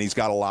there and he's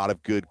got a lot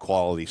of good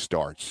quality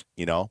starts,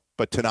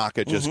 But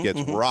Tanaka just gets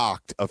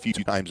rocked a few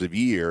times a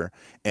year,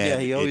 and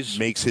it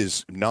makes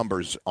his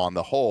numbers on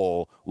the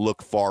whole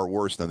look far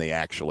worse than they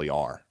actually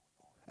are.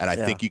 And I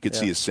think you could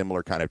see a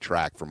similar kind of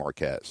track for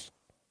Marquez.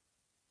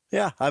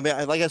 Yeah, I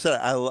mean, like I said,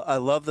 I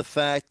love the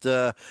fact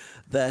that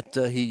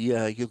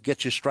he'll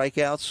get you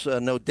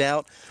strikeouts, no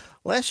doubt.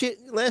 Last year's,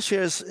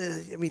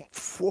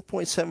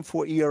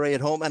 4.74 ERA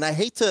at home, and I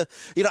hate to,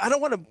 I don't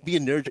want to be a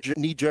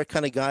knee-jerk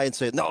kind of guy and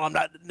say, no, I'm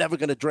never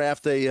going to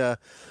draft a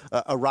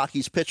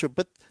Rockies pitcher,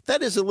 but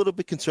that is a little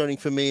bit concerning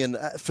for me. And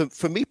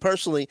for me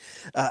personally,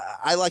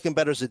 I like him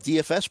better as a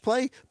DFS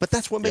play, but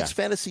that's what makes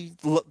fantasy,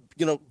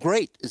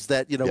 great, is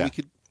that we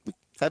could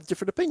have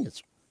different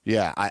opinions.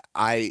 Yeah,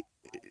 I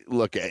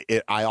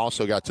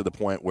also got to the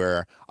point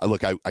where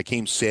I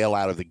came sail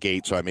out of the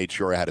gate, so I made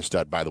sure I had a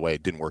stud. By the way,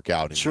 it didn't work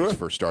out in the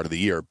first start of the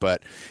year,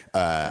 but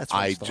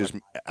I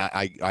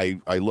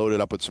loaded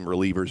up with some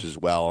relievers as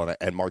well,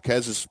 and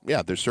Marquez is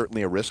there's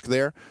certainly a risk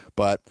there,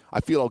 but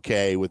I feel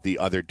okay with the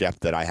other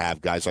depth that I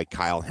have. Guys like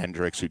Kyle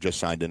Hendricks, who just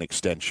signed an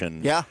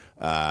extension. Yeah,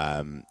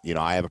 I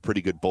have a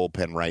pretty good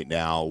bullpen right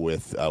now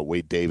with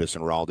Wade Davis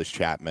and Aroldis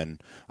Chapman.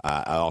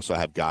 I also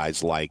have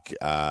guys like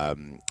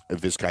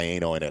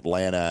Vizcaíno in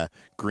Atlanta,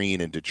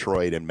 Green in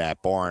Detroit, and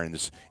Matt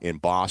Barnes in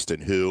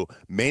Boston, who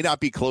may not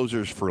be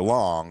closers for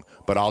long,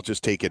 but I'll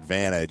just take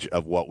advantage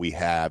of what we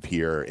have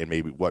here in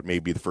maybe what may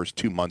be the first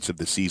 2 months of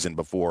the season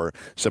before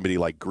somebody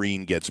like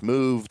Green gets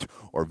moved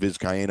or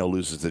Vizcaíno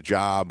loses the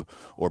job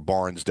or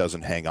Barnes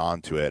doesn't hang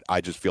on to it.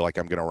 I just feel like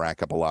I'm going to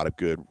rack up a lot of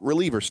good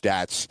reliever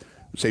stats,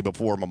 say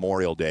before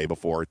Memorial Day,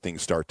 before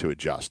things start to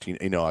adjust.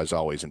 As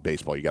always in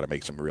baseball, you got to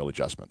make some real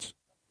adjustments.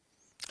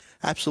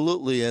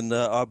 Absolutely, and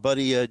our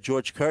buddy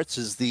George Kurtz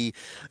is the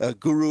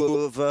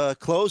guru of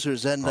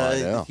closers, and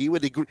he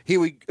would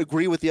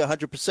agree with you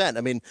 100%.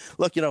 I mean,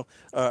 look,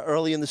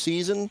 early in the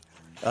season,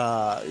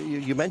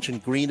 you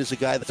mentioned Green is a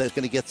guy that's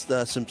going to get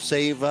some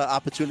save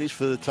opportunities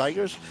for the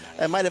Tigers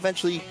and might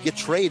eventually get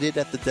traded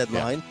at the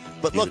deadline. Yeah.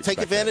 But look, take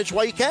advantage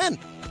while you can.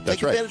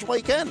 Take advantage while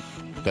you can.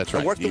 That's right.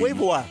 And work the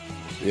waiver wire.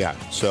 Yeah.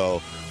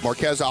 So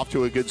Marquez off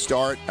to a good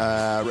start.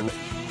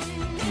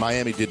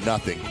 Miami did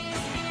nothing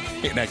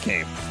in that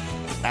game.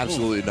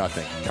 Absolutely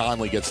nothing.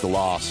 Conley gets the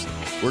loss.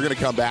 We're going to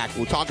come back.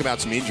 We'll talk about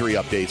some injury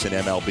updates in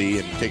MLB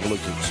and take a look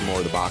at some more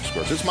of the box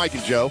scores. This is Mike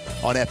and Joe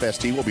on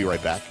FST. We'll be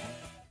right back.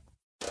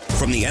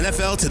 From the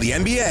NFL to the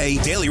NBA,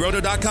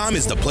 DailyRoto.com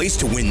is the place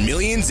to win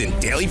millions in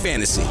daily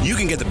fantasy. You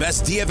can get the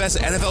best DFS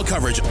NFL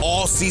coverage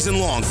all season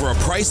long for a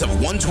price of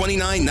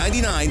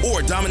 $129.99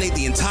 or dominate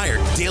the entire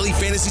daily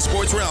fantasy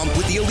sports realm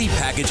with the Elite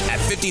Package at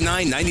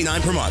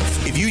 $59.99 per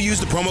month. If you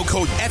use the promo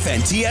code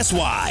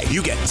FNTSY,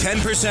 you get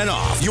 10%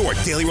 off your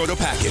Daily Roto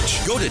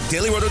package. Go to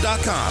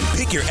DailyRoto.com,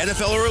 pick your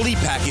NFL or Elite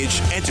Package,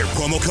 enter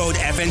promo code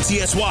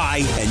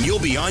FNTSY, and you'll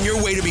be on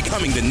your way to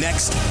becoming the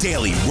next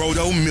Daily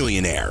Roto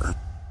millionaire.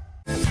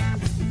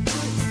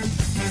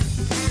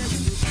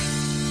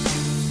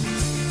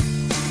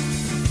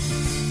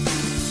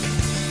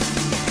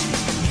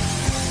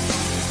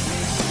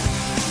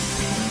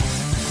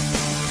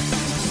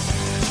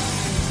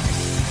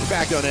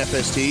 Back on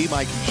FST,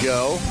 Mike and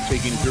Joe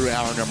taking you through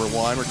hour number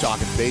 1. We're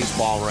talking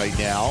baseball right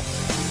now.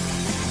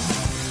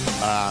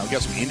 We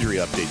got some injury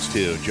updates,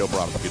 too. Joe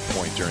brought up a good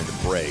point during the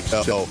break.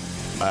 So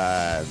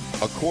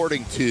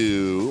according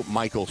to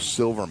Michael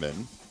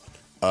Silverman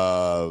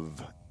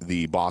of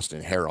the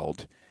Boston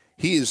Herald,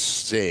 he is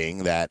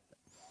saying that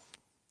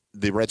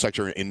the Red Sox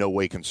are in no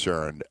way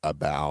concerned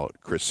about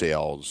Chris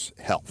Sale's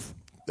health.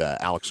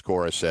 Alex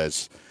Cora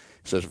says,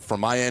 from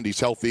my end, he's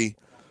healthy.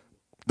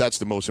 That's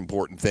the most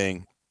important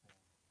thing.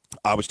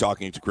 I was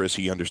talking to Chris.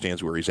 He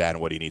understands where he's at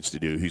and what he needs to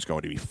do. He's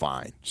going to be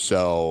fine.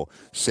 So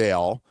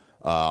Sale,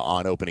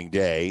 on opening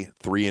day,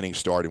 3-inning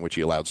start in which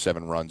he allowed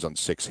 7 runs on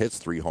 6 hits,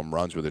 3 home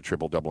runs with a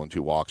triple-double and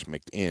 2 walks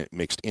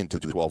mixed into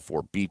the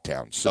 12-4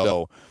 beatdown.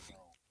 So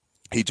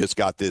he just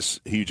got this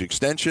huge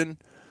extension,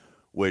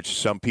 which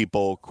some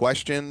people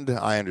questioned.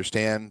 I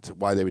understand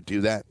why they would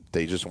do that.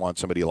 They just want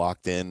somebody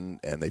locked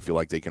in, and they feel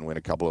like they can win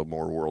a couple of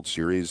more World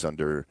Series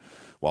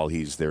while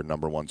he's their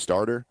number one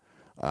starter.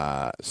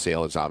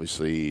 Sale is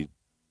obviously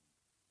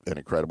an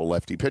incredible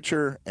lefty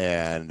pitcher,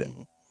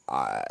 and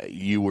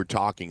you were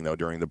talking, though,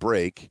 during the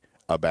break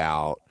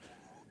about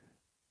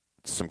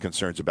some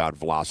concerns about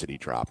velocity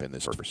drop in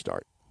this first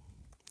start.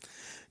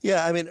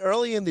 Yeah, I mean,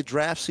 early in the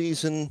draft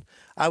season,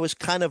 I was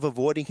kind of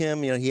avoiding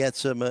him. You know, he had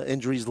some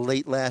injuries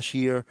late last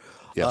year.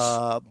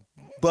 Yes.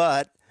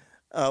 But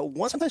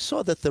once I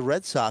saw that the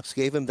Red Sox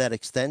gave him that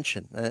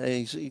extension,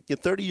 he's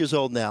 30 years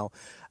old now,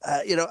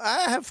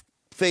 I have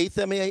faith.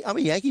 I mean, I'm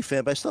a Yankee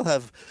fan, but I still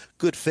have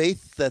good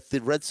faith that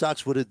the Red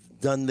Sox would have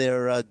done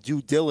their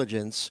due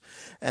diligence.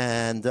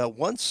 And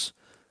once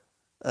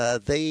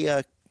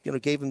they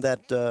gave him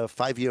that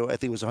 5-year, I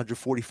think it was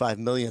 $145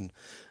 million.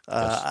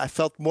 Yes. I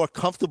felt more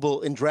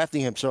comfortable in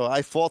drafting him. So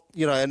I thought,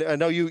 and I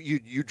know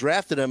you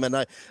drafted him,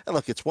 and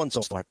look, it's one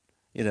start.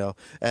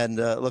 And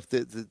look,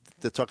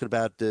 they're talking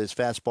about his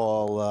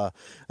fastball.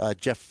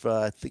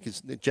 I think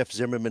it's Jeff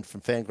Zimmerman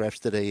from Fangraphs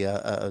did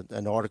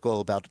an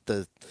article about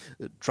the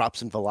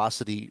drops in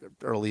velocity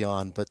early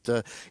on.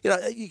 But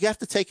you have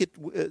to take it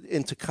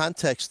into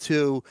context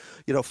too.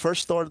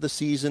 First start of the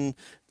season,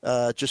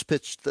 just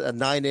pitched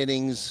 9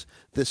 innings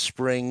this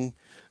spring.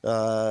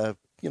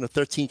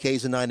 13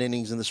 Ks in 9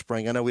 innings in the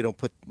spring. I know we don't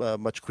put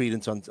much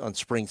credence on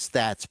spring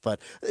stats,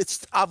 but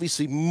it's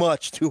obviously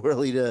much too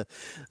early to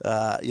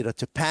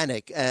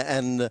panic.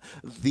 And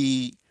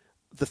the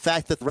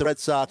fact that the Red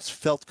Sox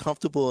felt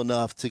comfortable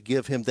enough to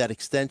give him that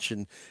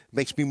extension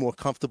makes me more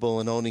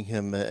comfortable in owning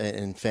him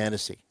in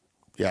fantasy.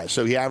 Yeah,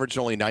 so he averaged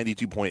only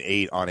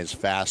 92.8 on his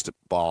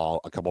fastball,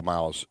 a couple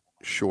miles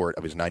short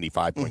of his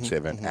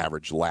 95.7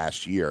 average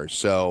last year.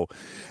 So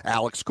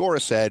Alex Cora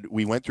said,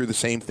 we went through the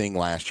same thing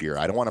last year.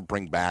 I don't want to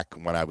bring back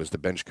when I was the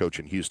bench coach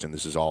in Houston.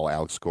 This is all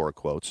Alex Cora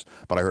quotes.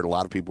 But I heard a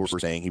lot of people were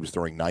saying he was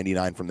throwing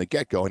 99 from the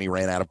get-go, and he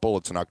ran out of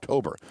bullets in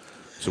October.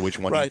 So which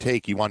one do you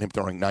take? You want him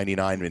throwing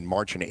 99 in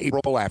March and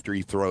April after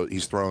he's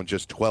thrown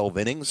just 12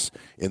 innings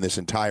in this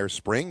entire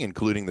spring,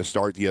 including the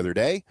start the other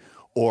day?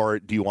 Or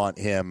do you want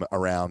him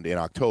around in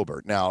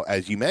October? Now,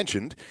 as you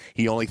mentioned,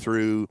 he only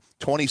threw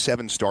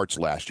 27 starts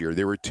last year.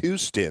 There were 2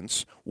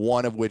 stints,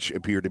 one of which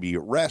appeared to be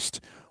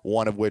rest,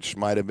 one of which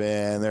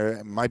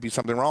there might be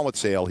something wrong with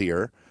Sale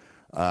here,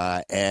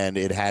 and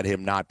it had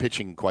him not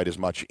pitching quite as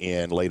much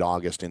in late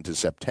August into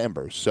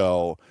September.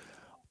 So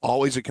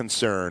always a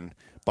concern,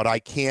 but I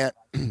can't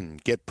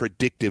get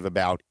predictive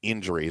about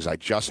injuries. I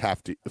just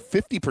have to.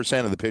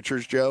 50% of the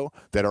pitchers, Joe,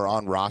 that are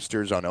on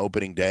rosters on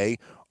opening day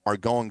are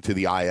going to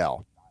the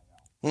IL.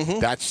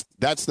 That's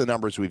the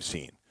numbers we've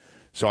seen.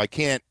 So I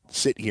can't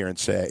sit here and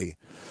say,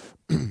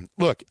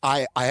 look,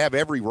 I have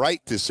every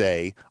right to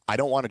say I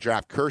don't want to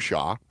draft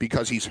Kershaw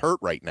because he's hurt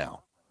right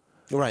now.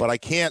 Right. But I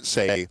can't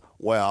say,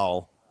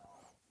 well,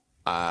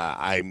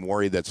 I'm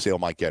worried that Sale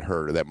might get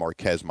hurt or that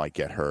Marquez might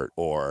get hurt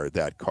or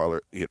that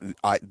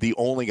the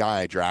only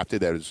guy I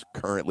drafted that is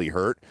currently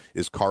hurt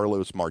is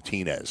Carlos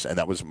Martinez, and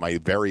that was my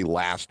very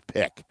last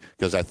pick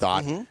because I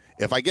thought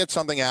if I get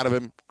something out of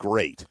him,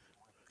 great.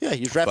 Yeah,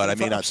 you drafted him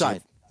from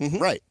upside.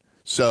 Right.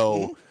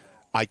 So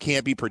I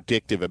can't be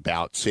predictive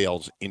about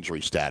Sale's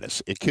injury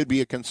status. It could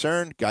be a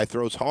concern. Guy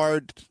throws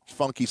hard,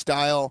 funky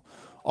style,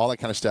 all that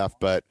kind of stuff,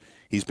 but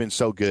he's been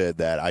so good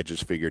that I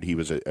just figured he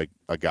was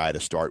a guy to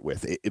start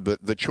with.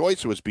 But the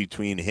choice was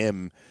between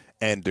him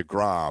and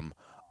DeGrom.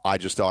 I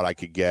just thought I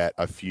could get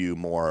a few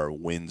more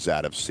wins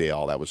out of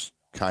Sale. That was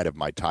kind of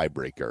my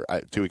tiebreaker.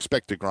 To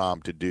expect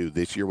DeGrom to do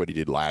this year what he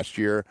did last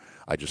year,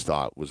 I just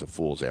thought was a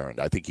fool's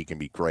errand. I think he can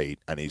be great,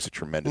 and he's a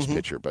tremendous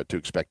pitcher, but to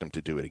expect him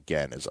to do it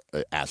again is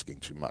asking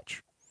too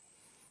much.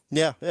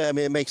 Yeah, I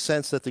mean, it makes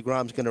sense that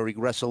DeGrom's going to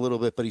regress a little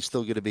bit, but he's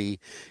still going to be,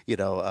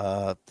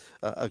 a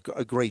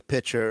great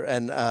pitcher.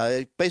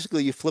 And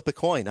basically, you flip a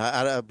coin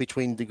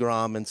between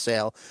DeGrom and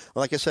Sale.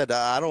 Like I said,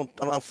 I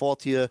don't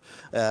fault you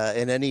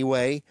in any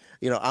way.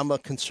 I'm a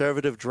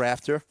conservative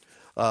drafter.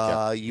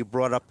 You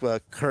brought up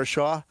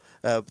Kershaw.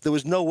 There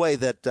was no way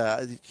that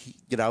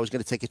I was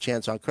going to take a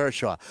chance on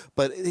Kershaw.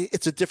 But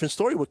it's a different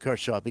story with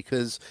Kershaw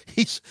because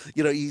he's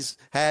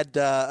had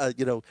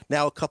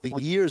now a couple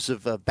of years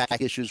of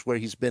back issues where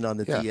he's been on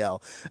the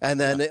DL, and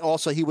then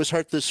also he was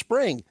hurt this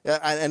spring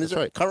and is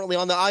currently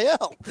on the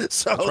IL.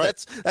 So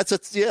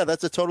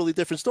that's a totally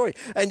different story.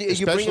 And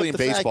especially in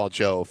baseball,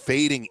 Joe,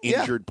 fading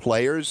injured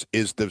players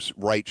is the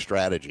right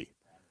strategy.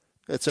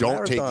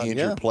 Don't take the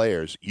injured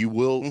players. You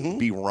will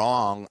be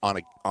wrong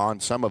on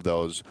some of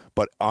those,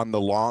 but on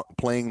the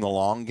playing the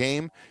long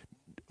game,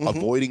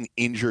 avoiding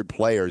injured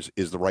players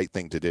is the right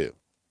thing to do.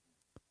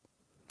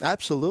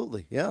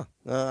 Absolutely, yeah.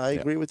 I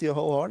agree with you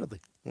wholeheartedly.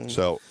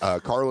 So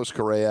Carlos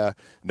Correa,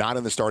 not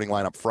in the starting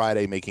lineup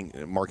Friday,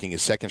 marking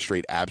his second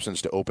straight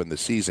absence to open the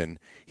season.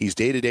 He's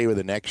day-to-day with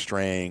a neck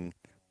strain,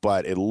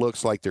 but it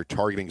looks like they're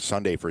targeting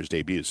Sunday for his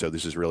debut. So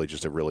this is really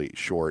just a really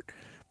short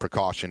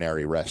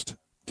precautionary rest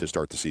to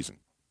start the season.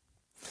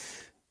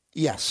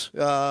 Yes.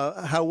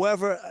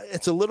 However,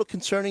 it's a little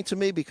concerning to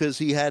me because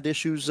he had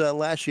issues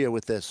last year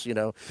with this, with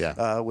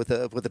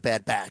a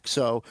bad back.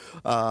 So,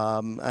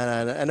 and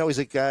I know he's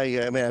a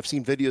guy. I mean, I've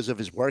seen videos of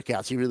his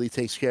workouts. He really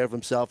takes care of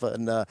himself,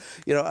 and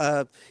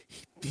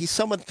he's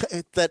someone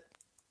that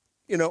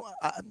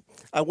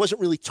I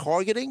wasn't really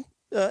targeting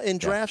in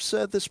drafts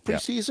this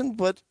preseason,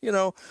 but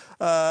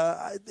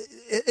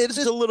it is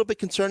a little bit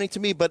concerning to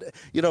me. But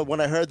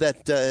when I heard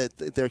that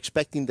they're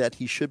expecting that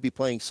he should be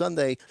playing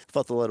Sunday, I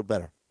felt a little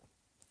better.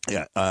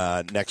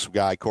 Yeah. Next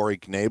guy, Corey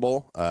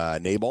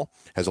Knebel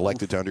has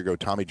elected to undergo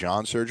Tommy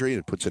John surgery.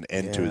 It puts an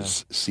end to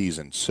his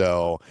season.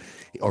 So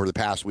over the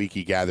past week,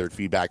 he gathered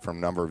feedback from a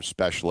number of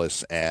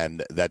specialists,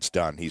 and that's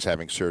done. He's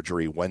having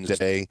surgery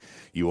Wednesday.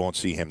 You won't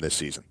see him this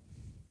season.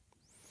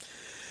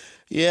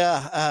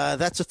 Yeah,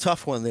 that's a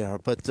tough one there.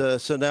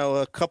 But so now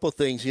a couple of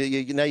things.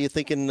 Now you're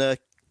thinking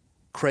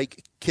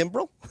Craig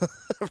Kimbrell,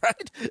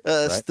 right?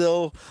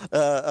 Still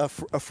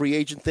a free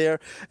agent there.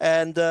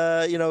 And,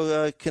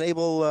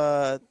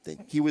 Knebel,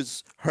 he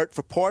was hurt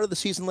for part of the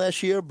season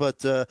last year,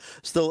 but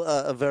still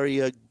a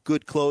very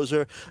good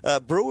closer.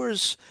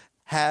 Brewers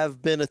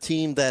have been a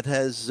team that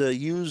has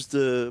used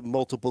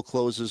multiple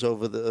closers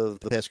over the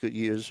past good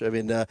years. I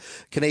mean,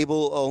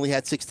 Knebel only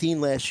had 16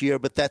 last year,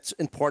 but that's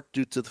in part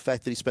due to the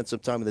fact that he spent some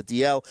time in the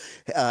DL.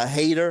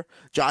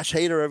 Josh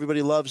Hader,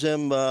 everybody loves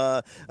him,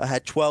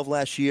 had 12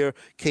 last year,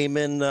 came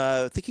in,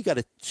 I think he got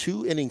a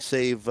 2-inning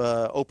save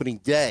opening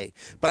day.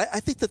 But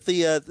I think that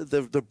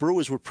the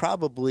Brewers would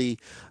probably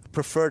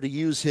prefer to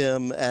use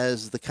him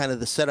as the kind of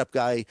the setup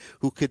guy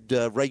who could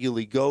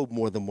regularly go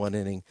more than 1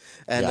 inning.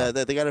 And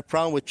they got a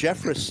problem with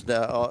Jeremy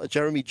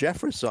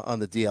Jeffress on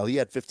the DL. He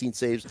had 15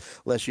 saves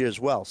last year as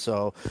well.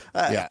 So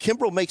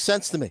Kimbrell makes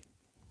sense to me.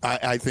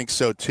 I think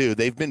so, too.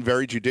 They've been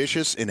very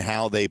judicious in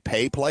how they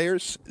pay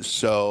players.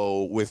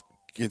 So with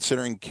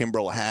considering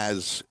Kimbrell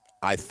has,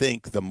 I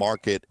think the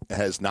market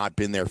has not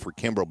been there for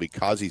Kimbrell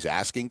because he's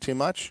asking too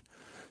much.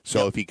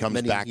 So if he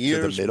comes back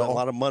to the middle, a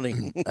lot of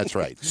money. That's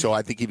right. So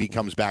I think if he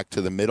comes back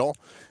to the middle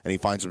and he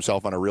finds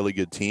himself on a really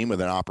good team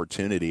with an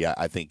opportunity,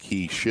 I think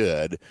he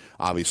should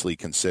obviously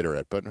consider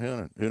it. But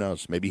who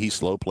knows? Maybe he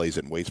slow plays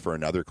it and waits for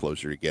another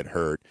closer to get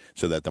hurt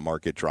so that the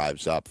market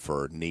drives up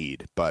for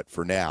need. But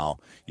for now,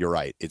 you're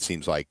right. It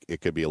seems like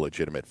it could be a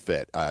legitimate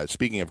fit.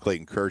 Speaking of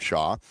Clayton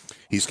Kershaw,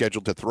 he's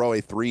scheduled to throw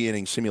a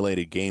 3-inning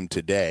simulated game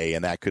today,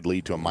 and that could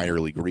lead to a minor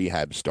league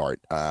rehab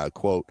start.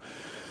 Quote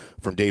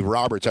from Dave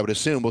Roberts, I would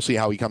assume we'll see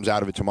how he comes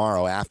out of it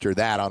tomorrow. After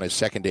that, on his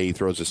second day, he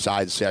throws a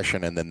side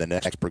session, and then the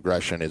next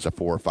progression is a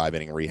 4 or 5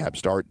 inning rehab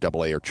start,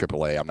 AA or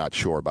AAA. I'm not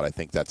sure, but I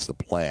think that's the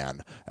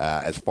plan.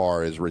 As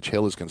far as Rich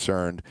Hill is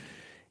concerned,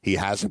 he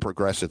hasn't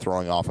progressed to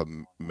throwing off a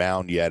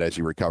mound yet as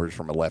he recovers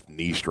from a left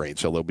knee strain,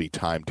 so there'll be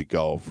time to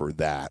go for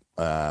that.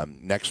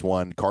 Next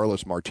one,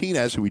 Carlos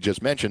Martinez, who we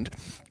just mentioned,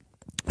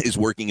 is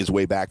working his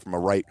way back from a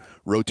right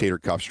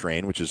rotator cuff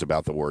strain, which is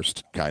about the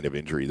worst kind of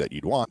injury that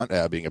you'd want,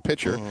 being a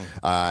pitcher.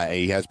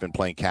 He has been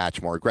playing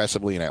catch more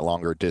aggressively and at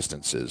longer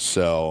distances.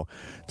 So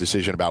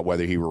decision about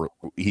whether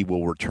he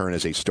will return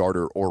as a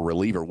starter or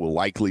reliever will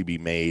likely be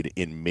made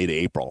in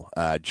mid-April.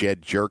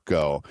 Jed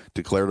Jerko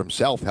declared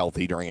himself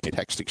healthy during a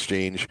text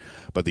exchange,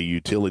 but the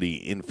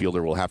utility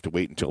infielder will have to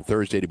wait until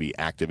Thursday to be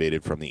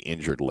activated from the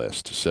injured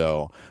list.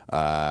 So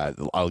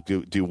I'll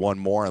do one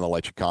more and I'll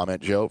let you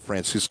comment, Joe.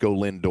 Francisco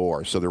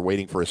Lindor. So they're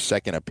waiting for a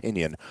second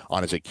opinion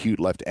on his acute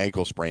left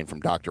ankle sprain from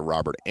Dr.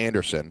 Robert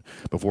Anderson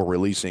before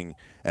releasing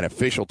an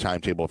official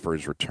timetable for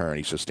his return.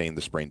 He sustained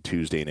the sprain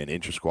Tuesday in an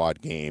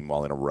intra-squad game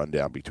while in a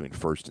rundown between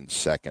first and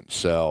second.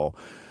 So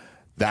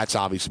that's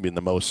obviously been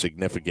the most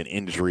significant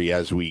injury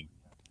as we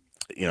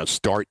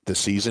start the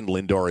season.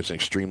 Lindor is an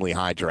extremely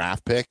high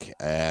draft pick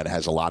and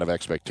has a lot of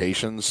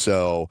expectations.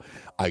 So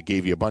I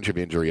gave you a bunch of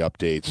injury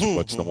updates.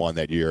 What's the one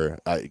that you're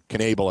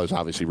Knebel is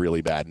obviously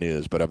really bad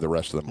news, but of the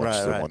rest of them,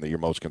 what's the one that you're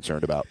most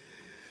concerned about?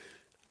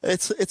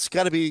 It's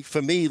got to be,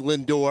 for me,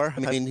 Lindor.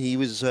 I mean, he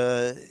was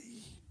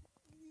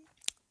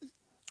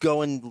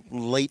going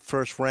late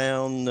first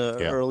round,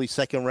 early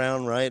second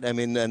round, right? I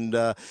mean, and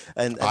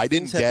I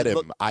didn't get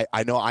him.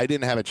 I know I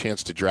didn't have a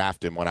chance to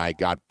draft him when I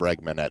got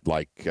Bregman at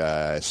like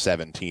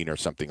 17 or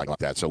something like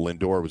that. So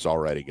Lindor was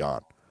already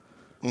gone.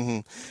 Mm-hmm.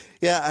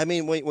 Yeah, I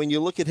mean, when you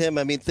look at him,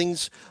 I mean,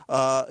 things,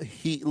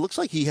 he looks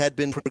like he had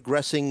been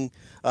progressing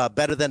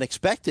better than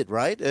expected,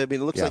 right? I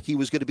mean, it looks like he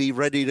was going to be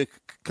ready to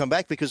come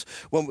back, because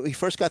when we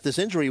first got this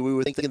injury, we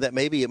were thinking that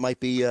maybe it might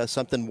be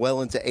something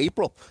well into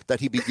April that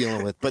he'd be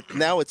dealing with. But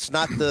now it's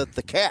not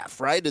the calf,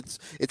 right?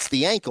 It's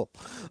the ankle.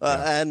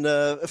 And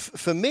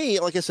for me,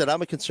 like I said,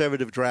 I'm a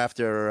conservative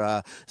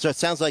drafter. So it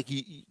sounds like,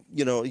 you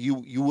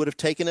would have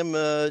taken him,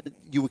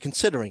 you were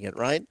considering it,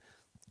 right?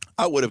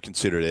 I would have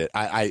considered it.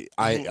 I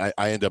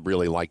end up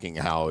really liking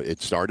how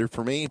it started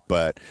for me,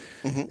 but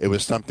it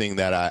was something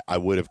that I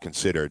would have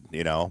considered,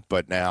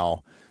 But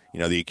now,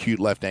 the acute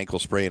left ankle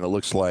sprain, it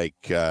looks like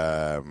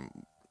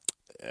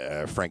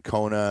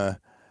Francona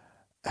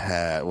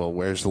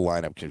where's the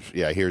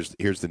lineup?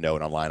 Here's the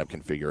note on lineup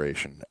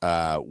configuration.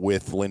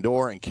 With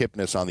Lindor and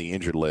Kipnis on the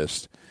injured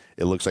list,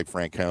 it looks like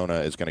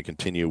Francona is going to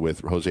continue with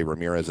Jose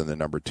Ramirez in the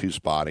number 2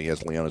 spot. He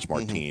has Leonis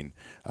Martin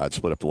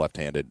split up the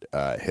left-handed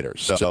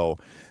hitters. So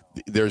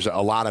there's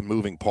a lot of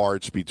moving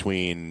parts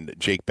between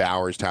Jake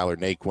Bauers, Tyler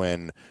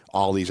Naquin,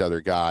 all these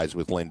other guys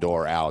with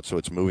Lindor out. So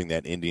it's moving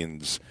that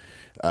Indians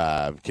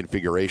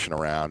configuration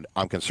around.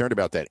 I'm concerned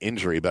about that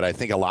injury, but I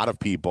think a lot of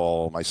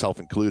people, myself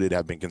included,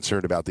 have been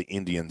concerned about the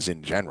Indians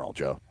in general,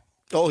 Joe.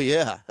 Oh,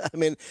 yeah. I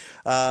mean,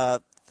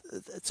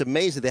 it's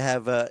amazing. They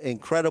have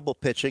incredible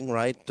pitching,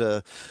 right?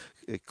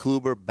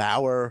 Kluber,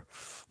 Bauer,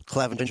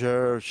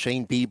 Clevenger,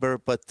 Shane Bieber,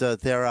 but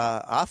their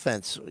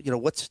offense,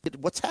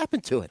 what's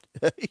happened to it?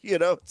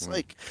 It's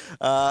like,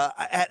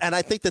 and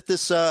I think that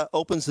this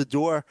opens the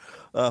door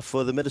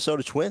for the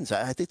Minnesota Twins.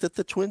 I think that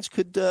the Twins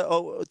could,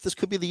 this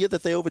could be the year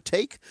that they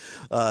overtake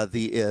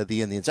the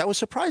Indians. I was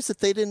surprised that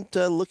they didn't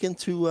look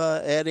into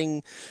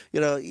adding,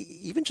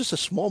 even just a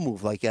small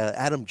move like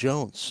Adam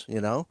Jones.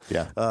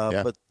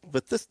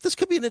 But this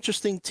could be an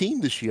interesting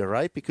team this year,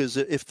 right? Because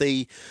if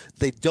they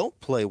don't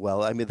play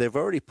well, I mean, they've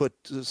already put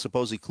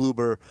supposedly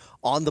Kluber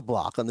on the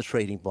block, on the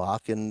trading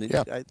block, and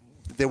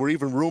there were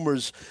even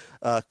rumors,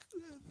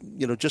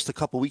 just a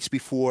couple weeks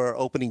before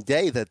opening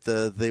day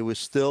that they were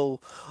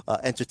still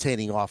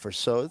entertaining offers.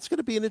 So it's going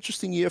to be an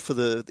interesting year for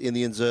the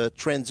Indians, a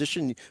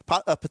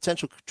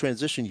potential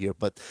transition year.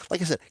 But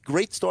like I said,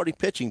 great starting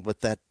pitching, but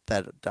that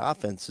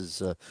offense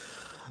is a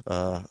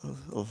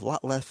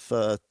lot left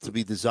to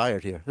be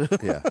desired here.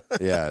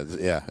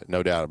 yeah,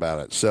 no doubt about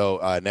it.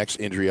 So next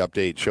injury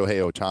update,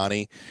 Shohei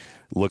Ohtani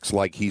looks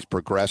like he's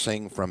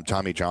progressing from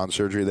Tommy John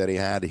surgery that he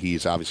had.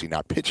 He's obviously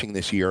not pitching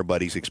this year,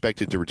 but he's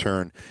expected to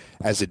return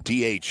as a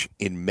DH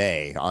in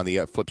May. On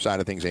the flip side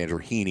of things, Andrew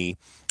Heaney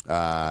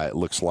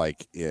looks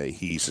like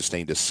he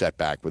sustained a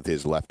setback with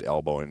his left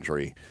elbow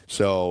injury.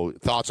 So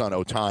thoughts on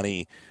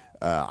Ohtani?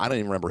 I don't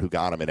even remember who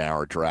got him in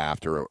our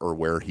draft or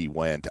where he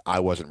went. I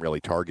wasn't really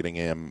targeting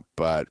him,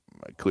 but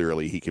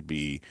clearly he could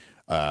be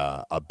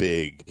a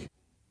big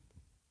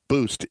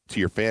boost to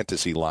your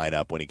fantasy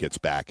lineup when he gets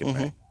back in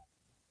May.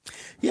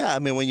 Yeah, I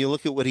mean, when you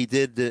look at what he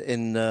did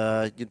in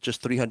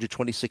just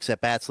 326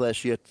 at-bats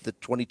last year, the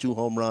 22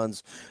 home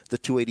runs, the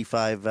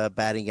 285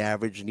 batting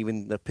average, and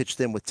even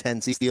pitched in with 10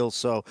 steals.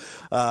 So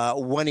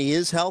when he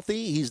is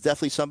healthy, he's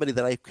definitely somebody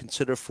that I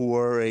consider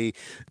for a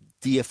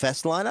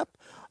DFS lineup.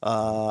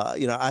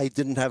 I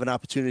didn't have an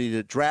opportunity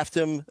to draft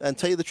him, and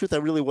tell you the truth, I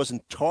really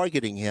wasn't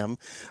targeting him.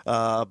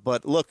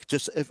 But look,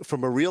 just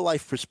from a real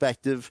life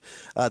perspective,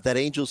 that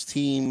Angels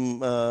team,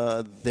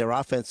 their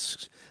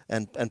offense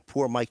and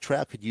poor Mike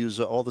Trout could use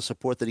all the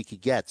support that he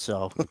could get.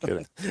 So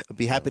I'd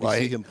be happy to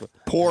see him.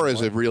 Poor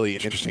is a really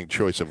interesting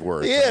choice of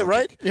words. Yeah,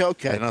 right?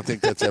 Okay. I don't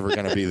think that's ever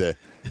going to be the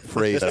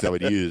phrase that I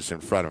would use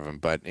in front of him.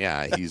 But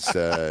yeah,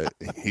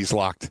 he's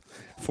locked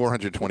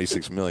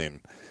 $426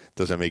 million.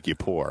 Doesn't make you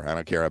poor. I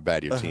don't care how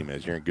bad your team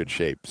is. You're in good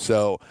shape.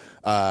 So,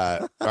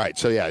 all right.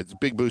 So, yeah, it's a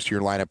big boost to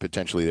your lineup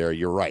potentially there.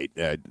 You're right.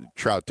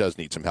 Trout does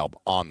need some help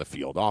on the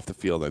field. Off the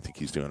field, I think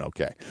he's doing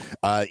okay.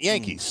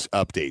 Yankees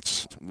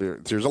updates.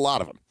 There's a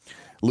lot of them.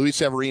 Luis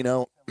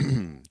Severino,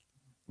 Dylan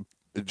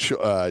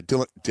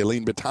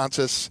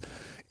Betances,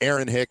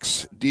 Aaron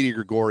Hicks, Didi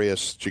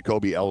Gregorius,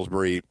 Jacoby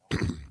Ellsbury,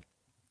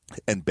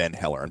 and Ben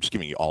Heller. I'm just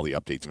giving you all the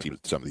updates.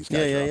 Some of these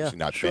guys are obviously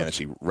not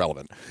fantasy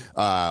relevant.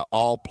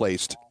 All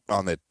placed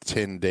on the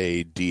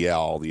 10-day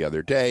DL the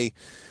other day.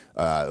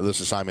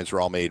 Those assignments were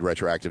all made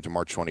retroactive to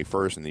March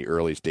 21st and the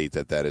earliest date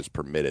that is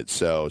permitted.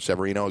 So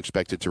Severino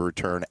expected to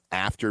return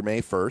after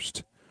May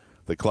 1st.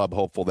 The club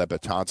hopeful that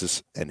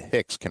Betances and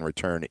Hicks can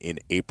return in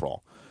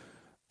April.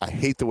 I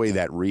hate the way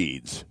that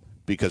reads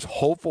because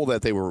hopeful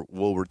that they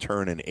will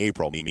return in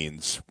April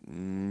means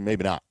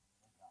maybe not.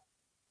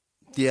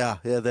 Yeah,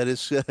 that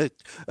is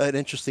an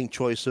interesting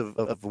choice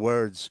of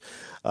words.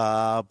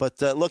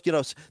 But look,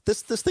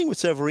 this thing with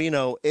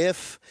Severino,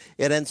 if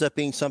it ends up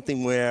being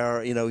something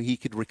where he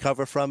could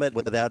recover from it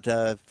without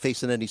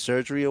facing any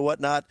surgery or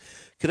whatnot,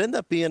 could end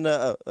up being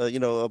a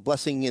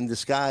blessing in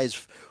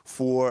disguise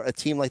for a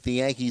team like the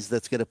Yankees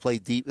that's going to play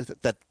deep,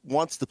 that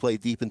wants to play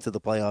deep into the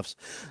playoffs.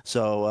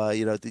 So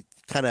they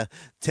kind of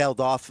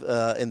tailed off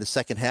in the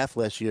second half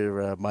last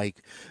year,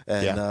 Mike,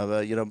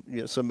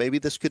 and so maybe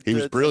this could. He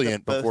was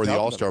brilliant before the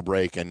All-Star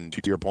break, and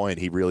to your point,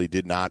 he really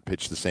did not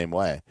pitch the same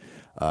way.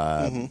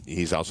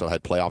 He's also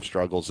had playoff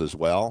struggles as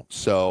well.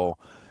 So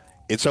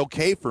it's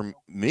okay for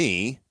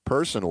me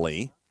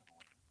personally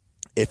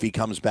if he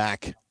comes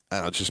back.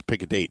 I'll just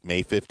pick a date,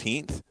 May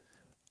 15th,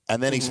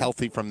 and then he's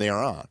healthy from there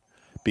on,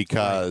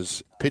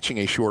 because pitching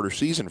a shorter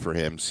season for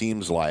him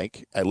seems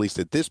like, at least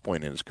at this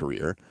point in his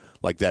career,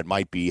 like that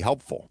might be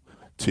helpful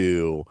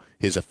to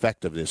his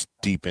effectiveness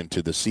deep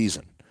into the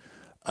season.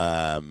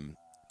 But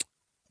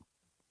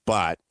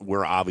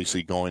we're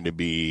obviously going to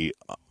be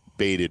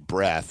bated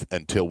breath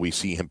until we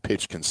see him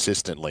pitch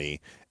consistently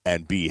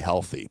and be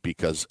healthy,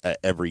 because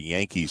every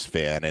Yankees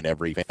fan and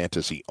every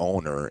fantasy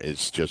owner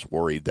is just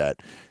worried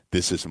that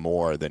this is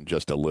more than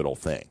just a little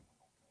thing.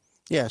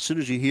 Yeah, as soon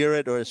as you hear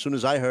it, or as soon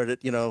as I heard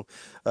it,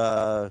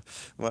 my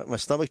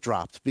stomach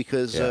dropped,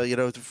 because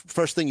the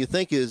first thing you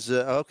think is,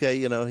 okay,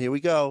 here we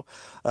go,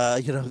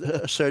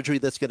 a surgery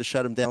that's going to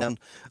shut him down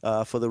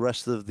for the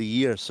rest of the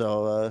year.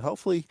 So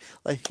hopefully,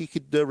 he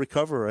could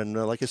recover and,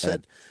 like I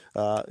said,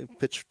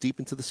 pitch deep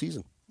into the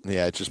season.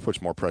 Yeah, it just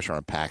puts more pressure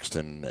on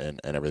Paxton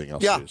and everything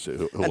else. Yeah, too.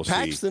 So and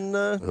Paxton,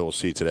 who we'll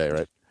see today,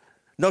 right?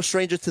 No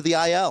stranger to the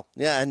IL.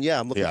 Yeah, and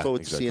I'm looking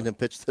forward to seeing him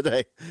pitch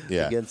today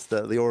against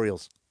the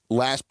Orioles.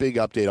 Last big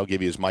update I'll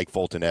give you is Mike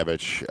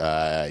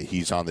Foltynewicz.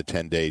 He's on the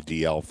 10-day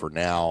DL for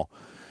now.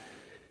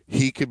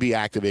 He could be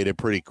activated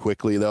pretty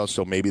quickly, though,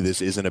 so maybe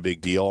this isn't a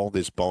big deal,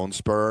 this bone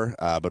spur.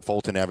 But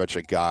Foltynewicz,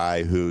 a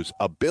guy whose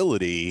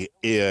ability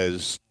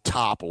is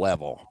top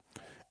level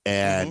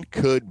and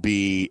could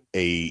be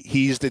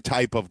he's the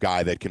type of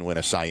guy that can win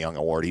a Cy Young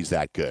Award. He's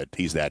that good.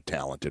 He's that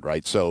talented,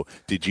 right? So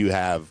did you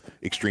have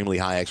extremely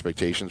high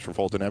expectations for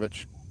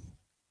Foltynewicz?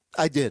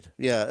 I did,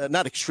 yeah.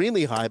 Not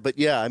extremely high, but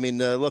yeah. I mean,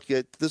 look,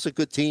 this is a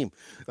good team,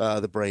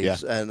 the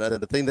Braves, and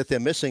the thing that they're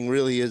missing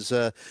really is,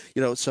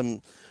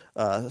 some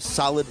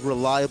solid,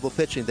 reliable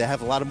pitching. They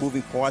have a lot of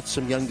moving parts.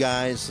 Some young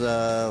guys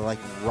like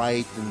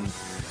Wright, and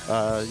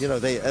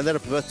they ended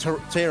up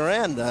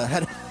Tehran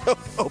had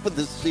opened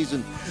this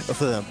season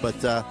for them, but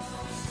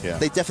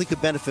they definitely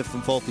could benefit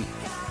from Folty.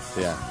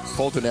 Yeah,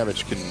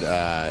 Foltynewicz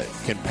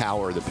can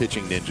power the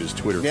Pitching Ninjas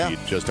Twitter feed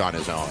just on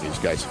his own. These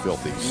guys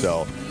filthy,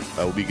 so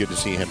it will be good to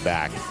see him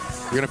back.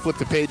 We're going to flip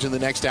the page in the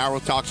next hour.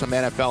 We'll talk some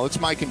NFL. It's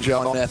Mike and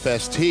Joe on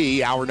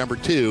FST, hour number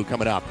 2,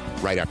 coming up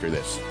right after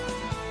this.